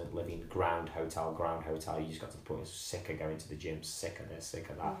subcontinent, living ground hotel. You just got to the point I was sick of going to the gym, sick of this,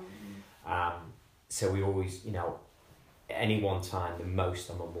 sick of that. So we always, any one time, the most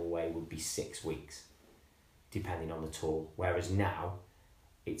I'm away would be 6 weeks, depending on the tour. Whereas now,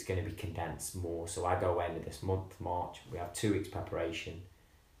 it's going to be condensed more. So I go away into this month, March. We have 2 weeks preparation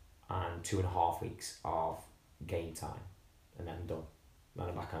and 2.5 weeks of game time, and then I'm done. Then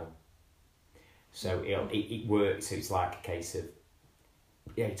I'm back home. So it works. So it's like a case of,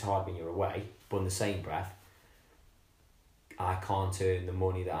 it's hard when you're away, but in the same breath, I can't earn the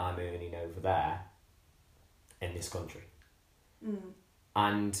money that I'm earning over there in this country.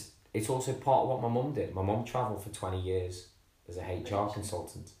 And it's also part of what my mum did. My mum travelled for 20 years as a HR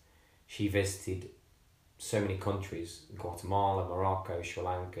consultant. She visited so many countries: Guatemala, Morocco, Sri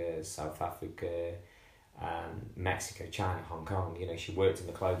Lanka, South Africa, Mexico, China, Hong Kong. She worked in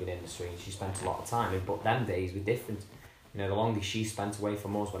the clothing industry, and she spent a lot of time. But them days were different. The longest she spent away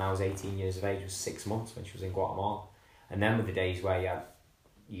from us when I was 18 years of age was 6 months when she was in Guatemala. And then were the days where you had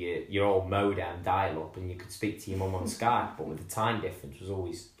your old modem dial-up and you could speak to your mum on Skype, but with the time difference was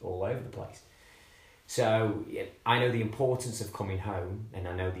always all over the place. So I know the importance of coming home, and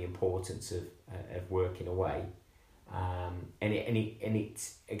I know the importance of working away. And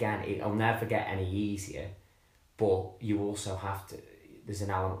it's again, it'll never get any easier, but you also have to, there's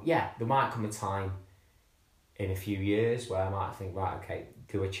an element, there might come a time in a few years where I might think, right, okay,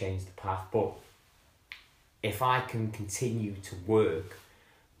 do I change the path? But if I can continue to work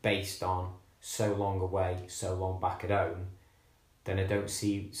based on so long away, so long back at home, then I don't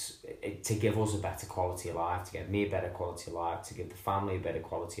see it to give us a better quality of life, to give me a better quality of life, to give the family a better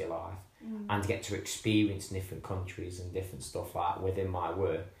quality of life, and to get to experience different countries and different stuff like that within my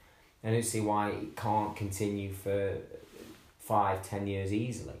work. I don't see why it can't continue for 5-10 years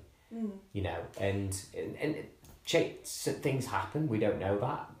easily, you know, and things happen, we don't know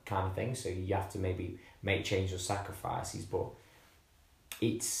that kind of thing, so you have to maybe make changes or sacrifices, but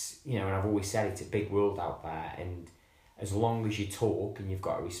it's, you know, and I've always said it's a big world out there, and as long as you talk and you've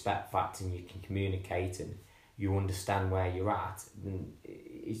got a respect factor and you can communicate and you understand where you're at, then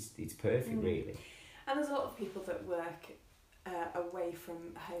it's perfect, really. And there's a lot of people that work away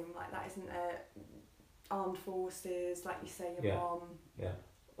from home like that, isn't there? Armed forces, like you say, your mom. Yeah.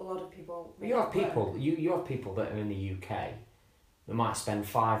 A lot of people. You have people. You have people that are in the UK that might spend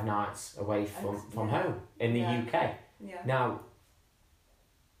 5 nights away from home in the UK. Yeah. Now,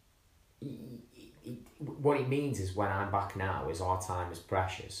 what it means is when I'm back now is our time is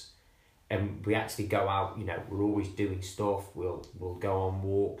precious, and we actually go out. You know, we're always doing stuff. We'll go on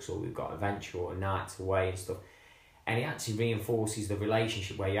walks, or we've got adventure or nights away and stuff, and it actually reinforces the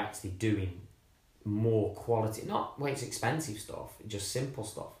relationship where you're actually doing more quality, not when it's expensive stuff, just simple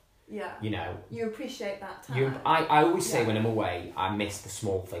stuff. Yeah. You know, you appreciate that time. I always say when I'm away, I miss the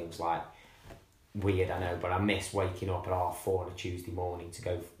small things, like, weird, I know, but I miss waking up at 4:30 on a Tuesday morning to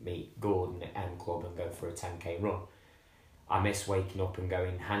go meet Gordon at M Club and go for a 10k run. I miss waking up and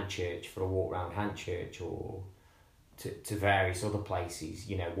going Handchurch for a walk around Handchurch, or to various other places,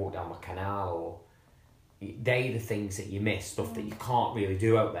 you know, walk down the canal, or they're the things that you miss, stuff that you can't really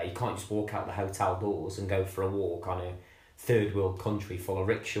do out there. You can't just walk out the hotel doors and go for a walk on a third world country full of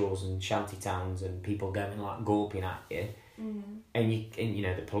rickshaws and shanty towns and people going like gawping at you, and you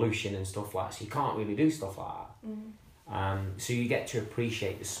know, the pollution and stuff like that. So you can't really do stuff like that. So you get to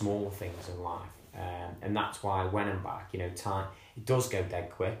appreciate the smaller things in life, and that's why when I'm back, you know, time, it does go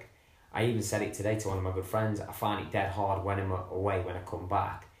dead quick. I even said it today to one of my good friends. I find it dead hard when I'm away. When I come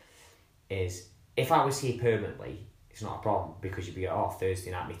back, is if I was here permanently, it's not a problem, because you'd be Thursday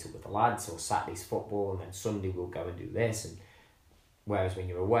night meet up with the lads, or Saturday's football, and then Sunday we'll go and do this. And whereas when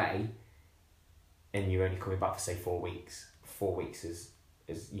you're away and you're only coming back for say 4 weeks, 4 weeks is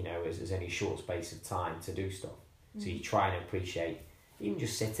you know, is only a short space of time to do stuff. So you try and appreciate, even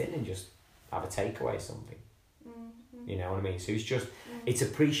just sit in and just have a takeaway or something. You know what I mean? So it's just it's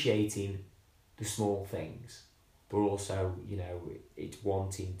appreciating the small things, but also, you know, it's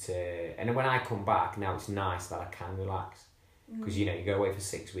wanting to. And when I come back now, it's nice that I can relax, because you know, you go away for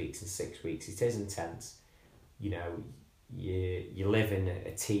 6 weeks, and 6 weeks it is intense. You know, you live in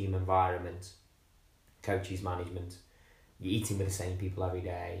a team environment, coaches, management. You're eating with the same people every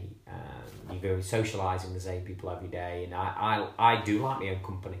day. You go socialising with the same people every day, and I do like my own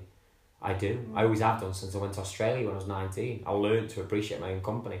company. I do. I always have done since I went to Australia when I was 19. I learned to appreciate my own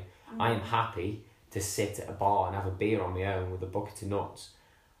company. I am happy to sit at a bar and have a beer on my own with a bucket of nuts,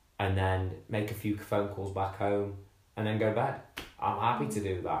 and then make a few phone calls back home, and then go to bed. I'm happy to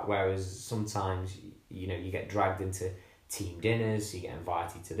do that. Whereas sometimes, you know, you get dragged into team dinners, you get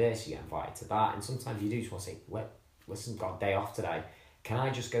invited to this, you get invited to that, and sometimes you do just want to say, listen, got a day off today. Can I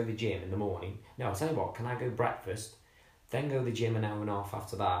just go to the gym in the morning? No, I'll tell you what, can I go breakfast, then go to the gym an hour and a half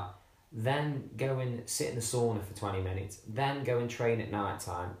after that, then go and sit in the sauna for 20 minutes, then go and train at night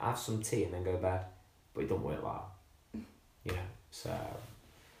time, have some tea, and then go to bed. But it don't work like that, you know. So,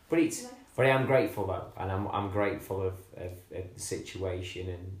 but I am grateful though, and I'm grateful of the situation,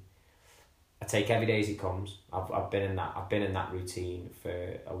 and I take every day as it comes. I've been in that routine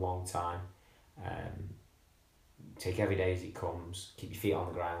for a long time. Take every day as it comes. Keep your feet on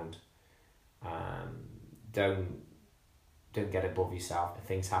the ground. Don't get above yourself. If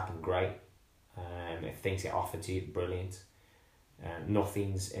things happen, great. If things get offered to you, brilliant.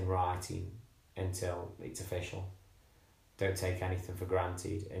 Nothing's in writing until it's official. Don't take anything for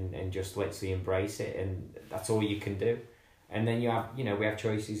granted, and just literally embrace it, and that's all you can do. And then we have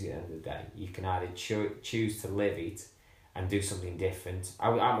choices at the end of the day. You can either choose to live it and do something different.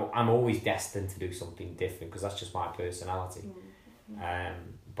 I'm always destined to do something different, because that's just my personality.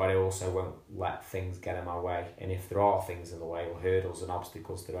 But I also won't let things get in my way, and if there are things in the way, or hurdles and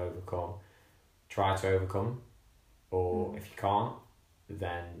obstacles to overcome, try to overcome, or if you can't,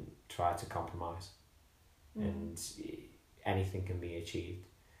 then try to compromise, and anything can be achieved.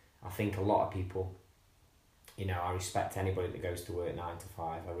 I think a lot of people, you know, I respect anybody that goes to work 9 to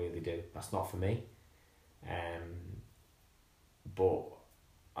 5, I really do. That's not for me. But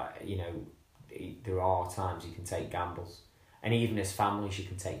you know, there are times you can take gambles, and even as families you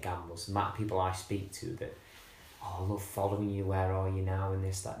can take gambles. The amount of people I speak to that oh, I love following you, where are you now, and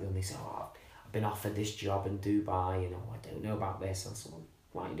this, that, and they say, oh, I've been offered this job in Dubai, I don't know about this. I said, well,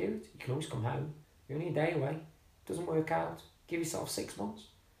 why don't you do it? You can always come home. You're only a day away. It doesn't work out. Give yourself 6 months.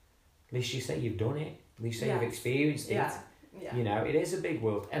 At least you say you've done it. At least you say you've experienced it. Yeah. It is a big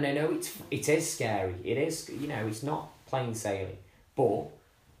world. And I know it is scary. It is, it's not plain sailing. But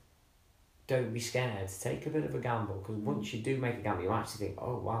don't be scared to take a bit of a gamble, because once you do make a gamble, you actually think,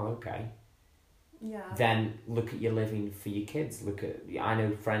 oh, wow, okay. Yeah. Then look at your living for your kids. I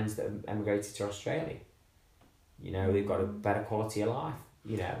know friends that have emigrated to Australia. They've got a better quality of life, I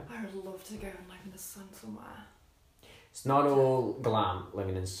would love to go and live in the sun somewhere. It's not all glam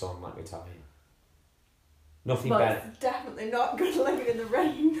living in the sun, let me tell you. Nothing better. It's definitely not good living in the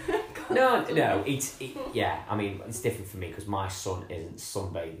rain. No, it's different for me, because my son isn't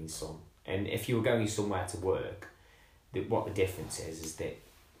sunbathing sun. And if you were going somewhere to work, what the difference is that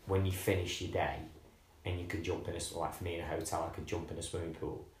when you finish your day and you could jump in like for me in a hotel, I could jump in a swimming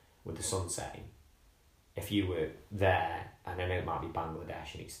pool with the sun setting. If you were there, and I know it might be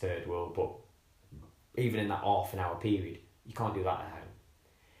Bangladesh and it's third world, but even in that half an hour period, you can't do that at home.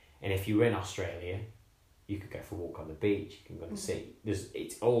 And if you were in Australia, you could go for a walk on the beach, you can go to the sea.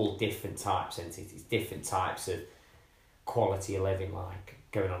 It's all different types, isn't it? It's different types of quality of living, like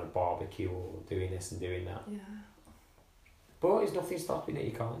going on a barbecue or doing this and doing that. Yeah. But there's nothing stopping it,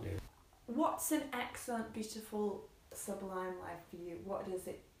 you can't do. What's an excellent, beautiful, sublime life for you? What does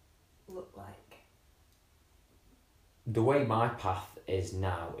it look like? The way my path is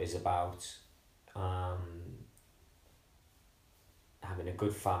now is about having a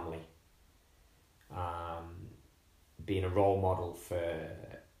good family, being a role model for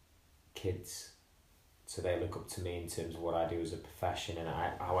kids, so they look up to me in terms of what I do as a profession and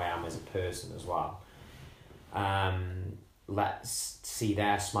how I am as a person as well. Let's see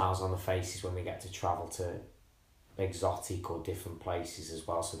their smiles on the faces when we get to travel to exotic or different places as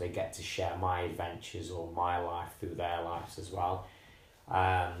well, so they get to share my adventures or my life through their lives as well.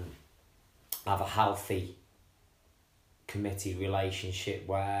 Have a healthy committee relationship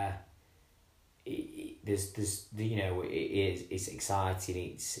where it's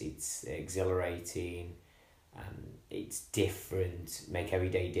exciting, it's exhilarating, it's different, make every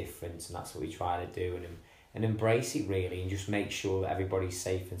day different, and that's what we try to do, and embrace it really, and just make sure that everybody's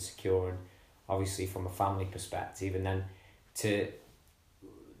safe and secure, and obviously from a family perspective, and then to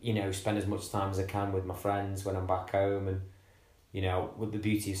spend as much time as I can with my friends when I'm back home. And with the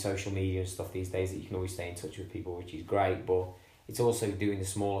beauty of social media and stuff these days, that you can always stay in touch with people, which is great, but it's also doing the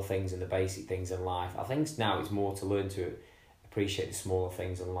smaller things and the basic things in life. I think now it's more to learn to appreciate the smaller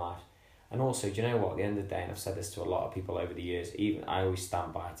things in life. And also, do you know what, at the end of the day, and I've said this to a lot of people over the years, even I always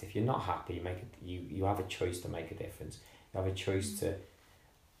stand by it, if you're not happy, you have a choice to make a difference. You have a choice to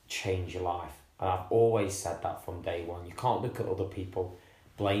change your life. And I've always said that from day one. You can't look at other people,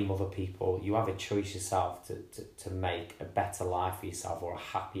 blame other people. You have a choice yourself to make a better life for yourself, or a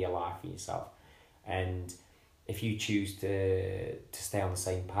happier life for yourself. And if you choose to stay on the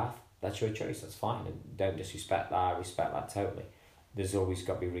same path, that's your choice, that's fine. And don't disrespect that, I respect that totally. There's always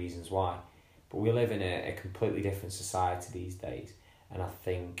got to be reasons why. But we live in a completely different society these days. And I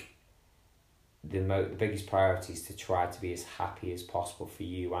think the biggest priority is to try to be as happy as possible for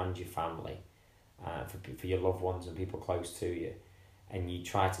you and your family, for your loved ones and people close to you. And you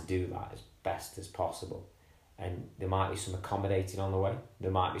try to do that as best as possible. And there might be some accommodating on the way.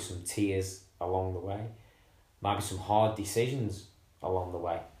 There might be some tears along the way. Might be some hard decisions along the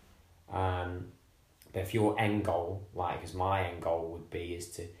way. But if your end goal, like as my end goal would be,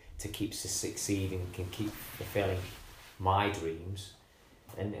 is to keep succeeding, can keep fulfilling my dreams,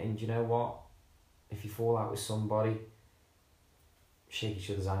 and you know what? If you fall out with somebody, shake each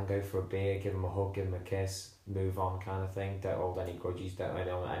other's hand, go for a beer, give them a hug, give them a kiss, move on, kind of thing. Don't hold any grudges, don't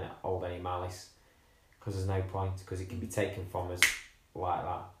hold any malice, because there's no point, because it can be taken from us like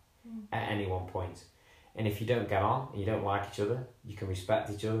that at any one point. And if you don't get on and you don't like each other, you can respect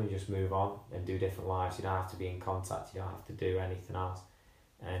each other and just move on and do different lives. You don't have to be in contact, you don't have to do anything else.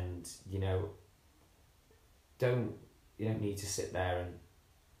 And you don't need to sit there and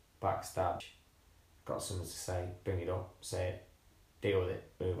backstab. Got something to say, bring it up, say it, deal with it,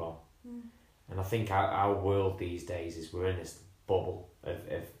 move on. And I think our world these days is, we're in this bubble of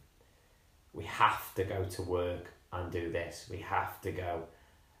we have to go to work and do this, we have to go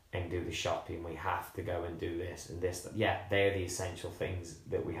and do the shopping, we have to go and do this and this. Yeah, they're the essential things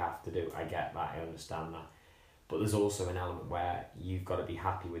that we have to do. I get that, I understand that. But there's also an element where you've got to be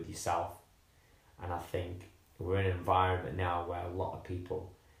happy with yourself. And I think we're in an environment now where a lot of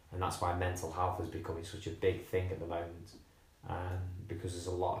people, and that's why mental health is becoming such a big thing at the moment, because there's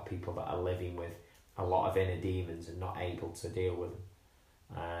a lot of people that are living with a lot of inner demons and not able to deal with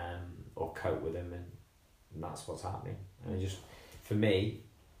them, or cope with them, and that's what's happening. And just, for me,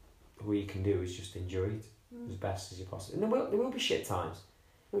 all you can do is just enjoy it as best as you possibly. And there will be shit times.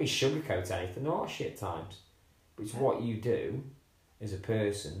 You don't sugarcoat anything. There are shit times, but it's what you do as a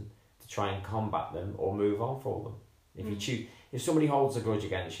person to try and combat them or move on for them. If you choose, if somebody holds a grudge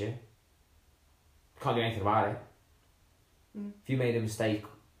against you, can't do anything about it. If you made a mistake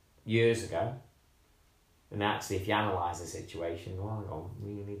years ago, and actually if you analyse the situation, well, hang on,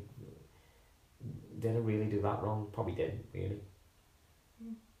 really, did I really do that wrong? Probably didn't, really.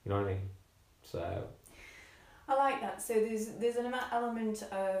 You know what I mean? So I like that. So there's an element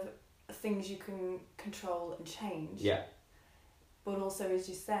of things you can control and change. Yeah. But also, as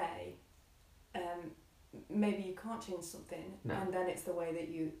you say, maybe you can't change something, and then it's the way that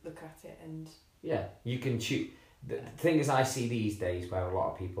you look at it. And yeah, you can choose. The thing is, I see these days where a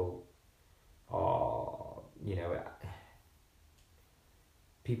lot of people are, you know,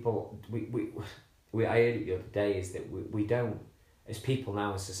 people, I heard it the other day, is that we don't, as people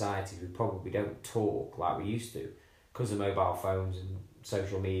now in society, we probably don't talk like we used to because of mobile phones and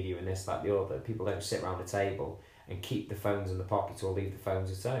social media and this, that, the other. People don't sit around a table and keep the phones in the pocket or leave the phones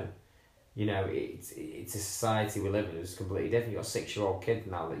at home. You know, it's a society we live in that's completely different. You've got 6-year-old kids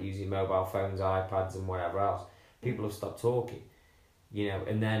now that are using mobile phones, iPads and whatever else. People have stopped talking, you know,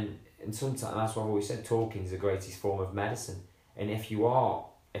 and sometimes, that's what I've always said, talking is the greatest form of medicine. And if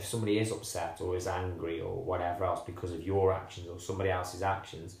somebody is upset or is angry or whatever else because of your actions or somebody else's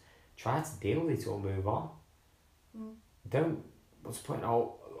actions, try to deal with it or move on. What's the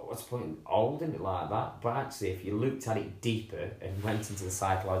point holding it like that? But actually, if you looked at it deeper and went into the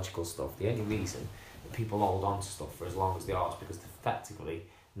psychological stuff, the only reason that people hold on to stuff for as long as they are is because they're effectively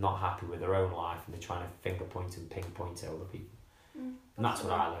not happy with their own life and they're trying to finger point and pinpoint at other people. And that's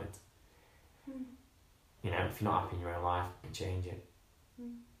what I learned. You know, if you're not happy in your own life, change it.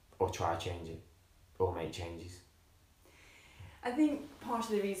 Or try to change it. Or make changes. I think part of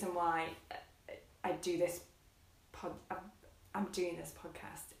the reason why I do this I'm doing this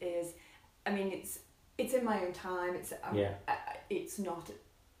podcast is, I mean, it's in my own time. It's not,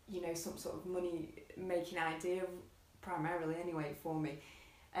 you know, some sort of money making idea primarily anyway for me.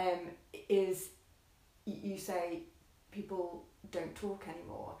 Is you say people don't talk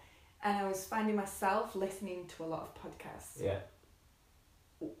anymore, and I was finding myself listening to a lot of podcasts. Yeah.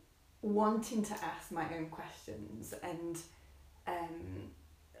 Wanting to ask my own questions and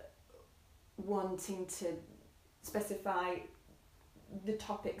wanting to specify the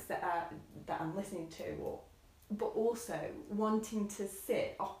topics that I'm listening to, but also wanting to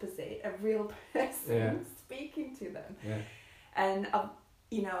sit opposite a real person speaking to them. Yeah. And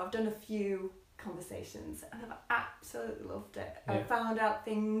I've done a few conversations and I've absolutely loved it. Yeah. I've found out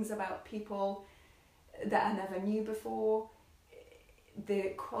things about people that I never knew before. The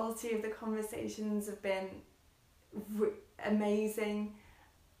quality of the conversations have been amazing.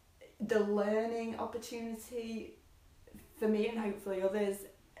 The learning opportunity for me and hopefully others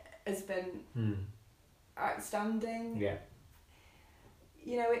has been outstanding. Yeah.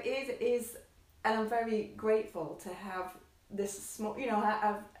 You know, it is, and I'm very grateful to have this small, you know,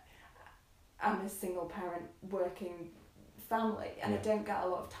 I'm a single parent working family and I don't get a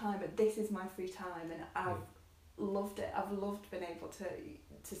lot of time, but this is my free time and I've loved it. I've loved being able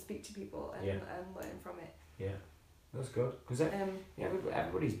to speak to people and learn from it. Yeah. That's good, because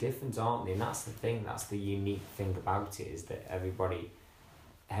everybody's different, aren't they? And that's the thing, that's the unique thing about it, is that everybody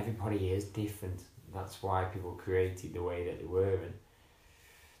is different. That's why people created the way that they were, and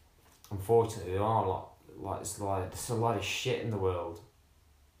unfortunately there are there's a lot of shit in the world,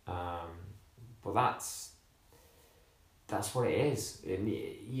 but that's what it is. And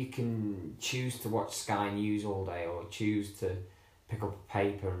you can choose to watch Sky News all day, or choose to pick up a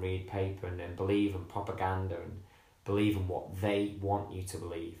paper and read paper and then believe in propaganda and believe in what they want you to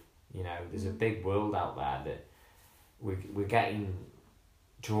believe. You know, there's a big world out there that we're getting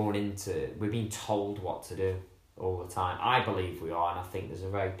drawn into. We're being told what to do all the time. I believe we are, and I think there's a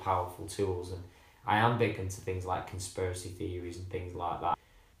very powerful tools, and I am big into things like conspiracy theories and things like that.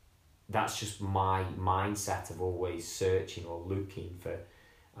 That's just my mindset of always searching or looking for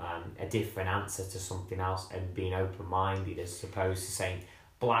a different answer to something else and being open-minded, as opposed to saying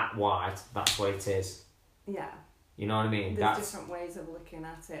black, white, that's what it is. Yeah. You know what I mean? There's different ways of looking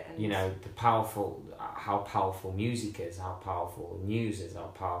at it. And you know, how powerful music is, how powerful news is, how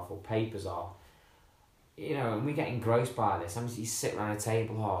powerful papers are. You know, and we get engrossed by this. You sit around a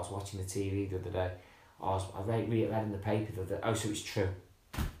table, I was watching the TV the other day, I read in the paper the other day, so it's true.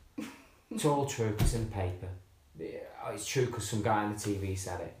 It's all true, it's in the paper. It's true because some guy on the TV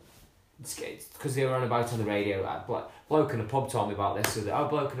said it. It's because they were on about on the radio. Bloke in a pub told me about this. So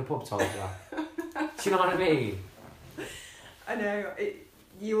bloke in a pub told me that. Do you know what I mean? I know.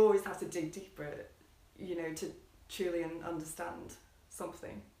 You always have to dig deeper, to truly understand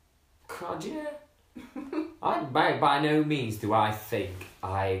something. God, yeah. By no means do I think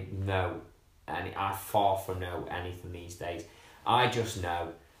I know any. I far from know anything these days. I just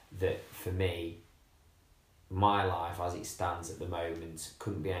know that for me, my life as it stands at the moment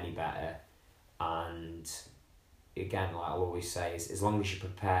couldn't be any better. And again, like I'll always say, is as long as you're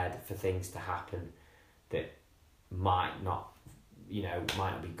prepared for things to happen that might not be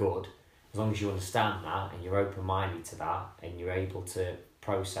good, as long as you understand that and you're open-minded to that and you're able to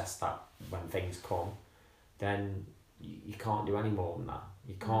process that when things come, then you can't do any more than that.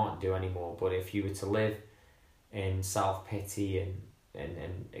 You can't do any more. But if you were to live in self-pity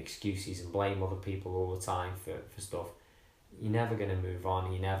and excuses and blame other people all the time for stuff, you're never going to move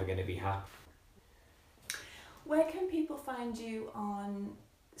on, you're never going to be happy. Where can people find you on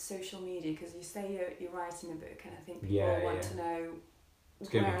social media? Because you say you're writing a book, and I think people want to know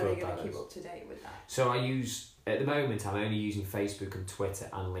where are they going to keep up to date with that. So at the moment I'm only using Facebook and Twitter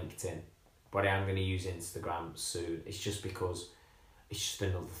and LinkedIn, but I am going to use Instagram soon. It's just because it's just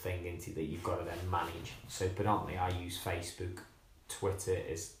another thing that you've got to then manage. So predominantly I use Facebook, Twitter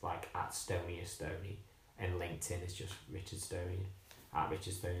is like at Stonia, and LinkedIn is just Richard Stonia, at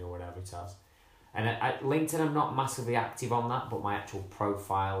Richard Stonia or whatever it has. And at LinkedIn I'm not massively active on that, but my actual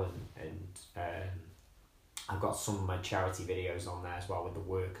profile and I've got some of my charity videos on there as well with the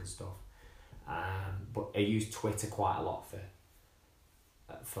work and stuff. But I use Twitter quite a lot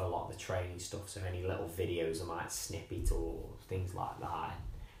for a lot of the training stuff, so any little videos I might snip it or things like that.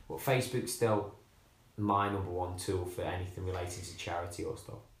 But Facebook's still my number one tool for anything relating to charity or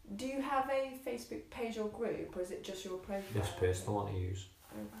stuff. Do you have a Facebook page or group, or is it just your profile? Just personal one I use.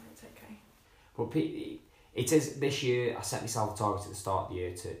 Oh right, okay. But it is, this year I set myself a target at the start of the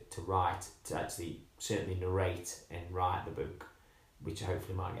year to actually certainly narrate and write the book, which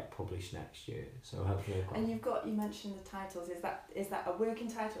hopefully might get published next year. So hopefully. And you mentioned the titles. Is that a working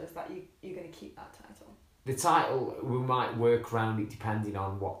title? Or is that you're going to keep that title? The title, we might work around it depending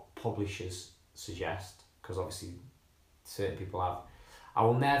on what publishers suggest, because obviously certain people have. I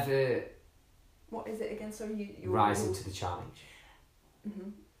will never. What is it again? So you Rising to the Challenge. Mm-hmm.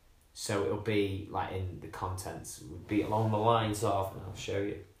 So it'll be like in the contents would be along the lines of, and I'll show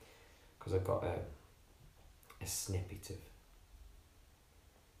you, because I've got a snippet of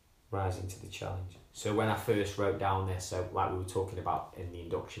Rising to the Challenge. So when I first wrote down this, so like we were talking about in the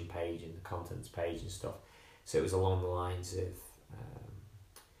induction page and the contents page and stuff, so it was along the lines of,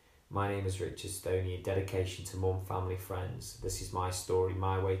 my name is Richard Stonia, dedication to mum, family, friends. This is my story,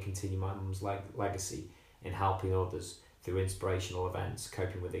 my way, continue my mum's legacy in helping others through inspirational events,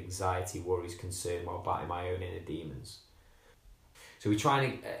 coping with anxiety, worries, concern while battling my own inner demons. So we're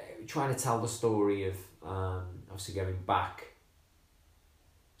trying to tell the story of obviously going back.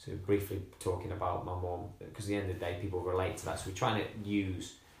 So briefly talking about my mum, because at the end of the day people relate to that. So we're trying to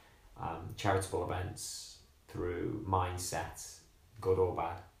use charitable events through mindset, good or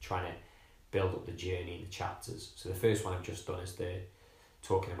bad, trying to build up the journey in the chapters. So the first one I've just done is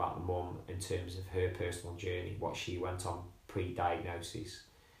talking about the mum in terms of her personal journey, what she went on pre-diagnosis,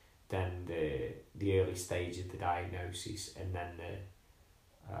 then the early stage of the diagnosis, and then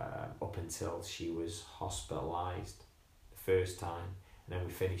up until she was hospitalised the first time, and then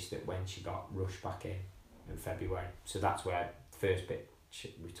we finished it when she got rushed back in February. So that's where the first bit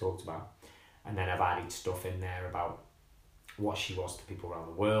we talked about, and then I've added stuff in there about what she was to people around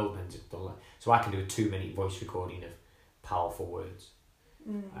the world, and just done, so I can do a 2-minute voice recording of powerful words.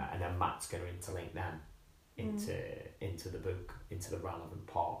 And then Matt's going to interlink them into the book, into the relevant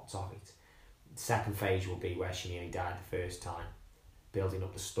parts of it. The second phase will be where she nearly died the first time, building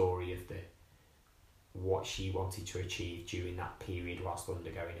up the story of what she wanted to achieve during that period whilst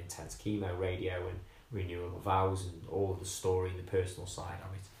undergoing intense chemo, radio and renewal of vows, and all of the story and the personal side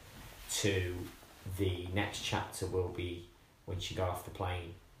of it. To the next chapter will be when she got off the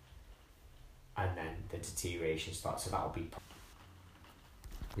plane, and then the deterioration starts. So that will be.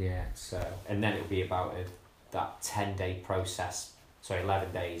 Yeah, so, and then it'll be about that 10-day process,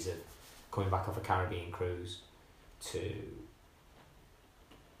 11 days of coming back off a Caribbean cruise to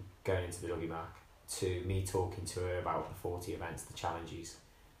going into the Dougie Mac, to me talking to her about the 40 events, the challenges,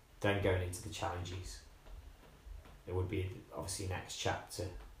 then going into the challenges. It would be obviously next chapter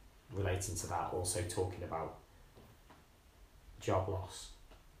relating to that, also talking about job loss,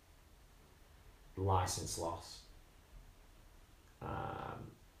 licence loss,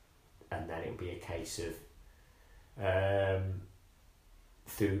 and then it'll be a case of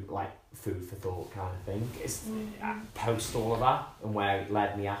through like food for thought kind of thing. It's post all of that and where it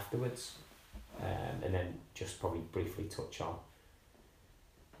led me afterwards, and then just probably briefly touch on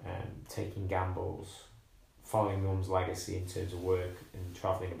taking gambles, following mum's legacy in terms of work and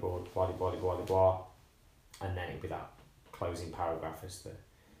travelling abroad, blah blah blah blah blah, and then it'll be that closing paragraph as to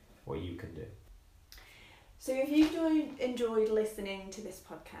what you can do. So if you've enjoyed listening to this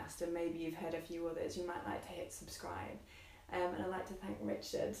podcast, and maybe you've heard a few others, you might like to hit subscribe. And I'd like to thank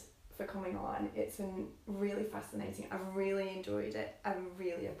Richard for coming on. It's been really fascinating. I've really enjoyed it. I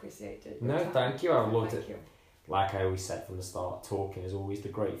really appreciated it. No, thank you. I've loved it. Like I always said from the start, talking is always the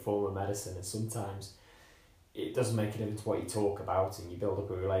great form of medicine, and sometimes it doesn't make a difference what you talk about, and you build up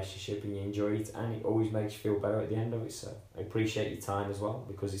a relationship and you enjoy it, and it always makes you feel better at the end of it. So I appreciate your time as well,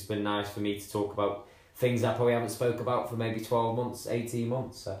 because it's been nice for me to talk about things I probably haven't spoke about for maybe 12 months, 18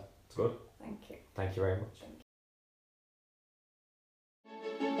 months. So it's good. Thank you. Thank you very much. Thank you.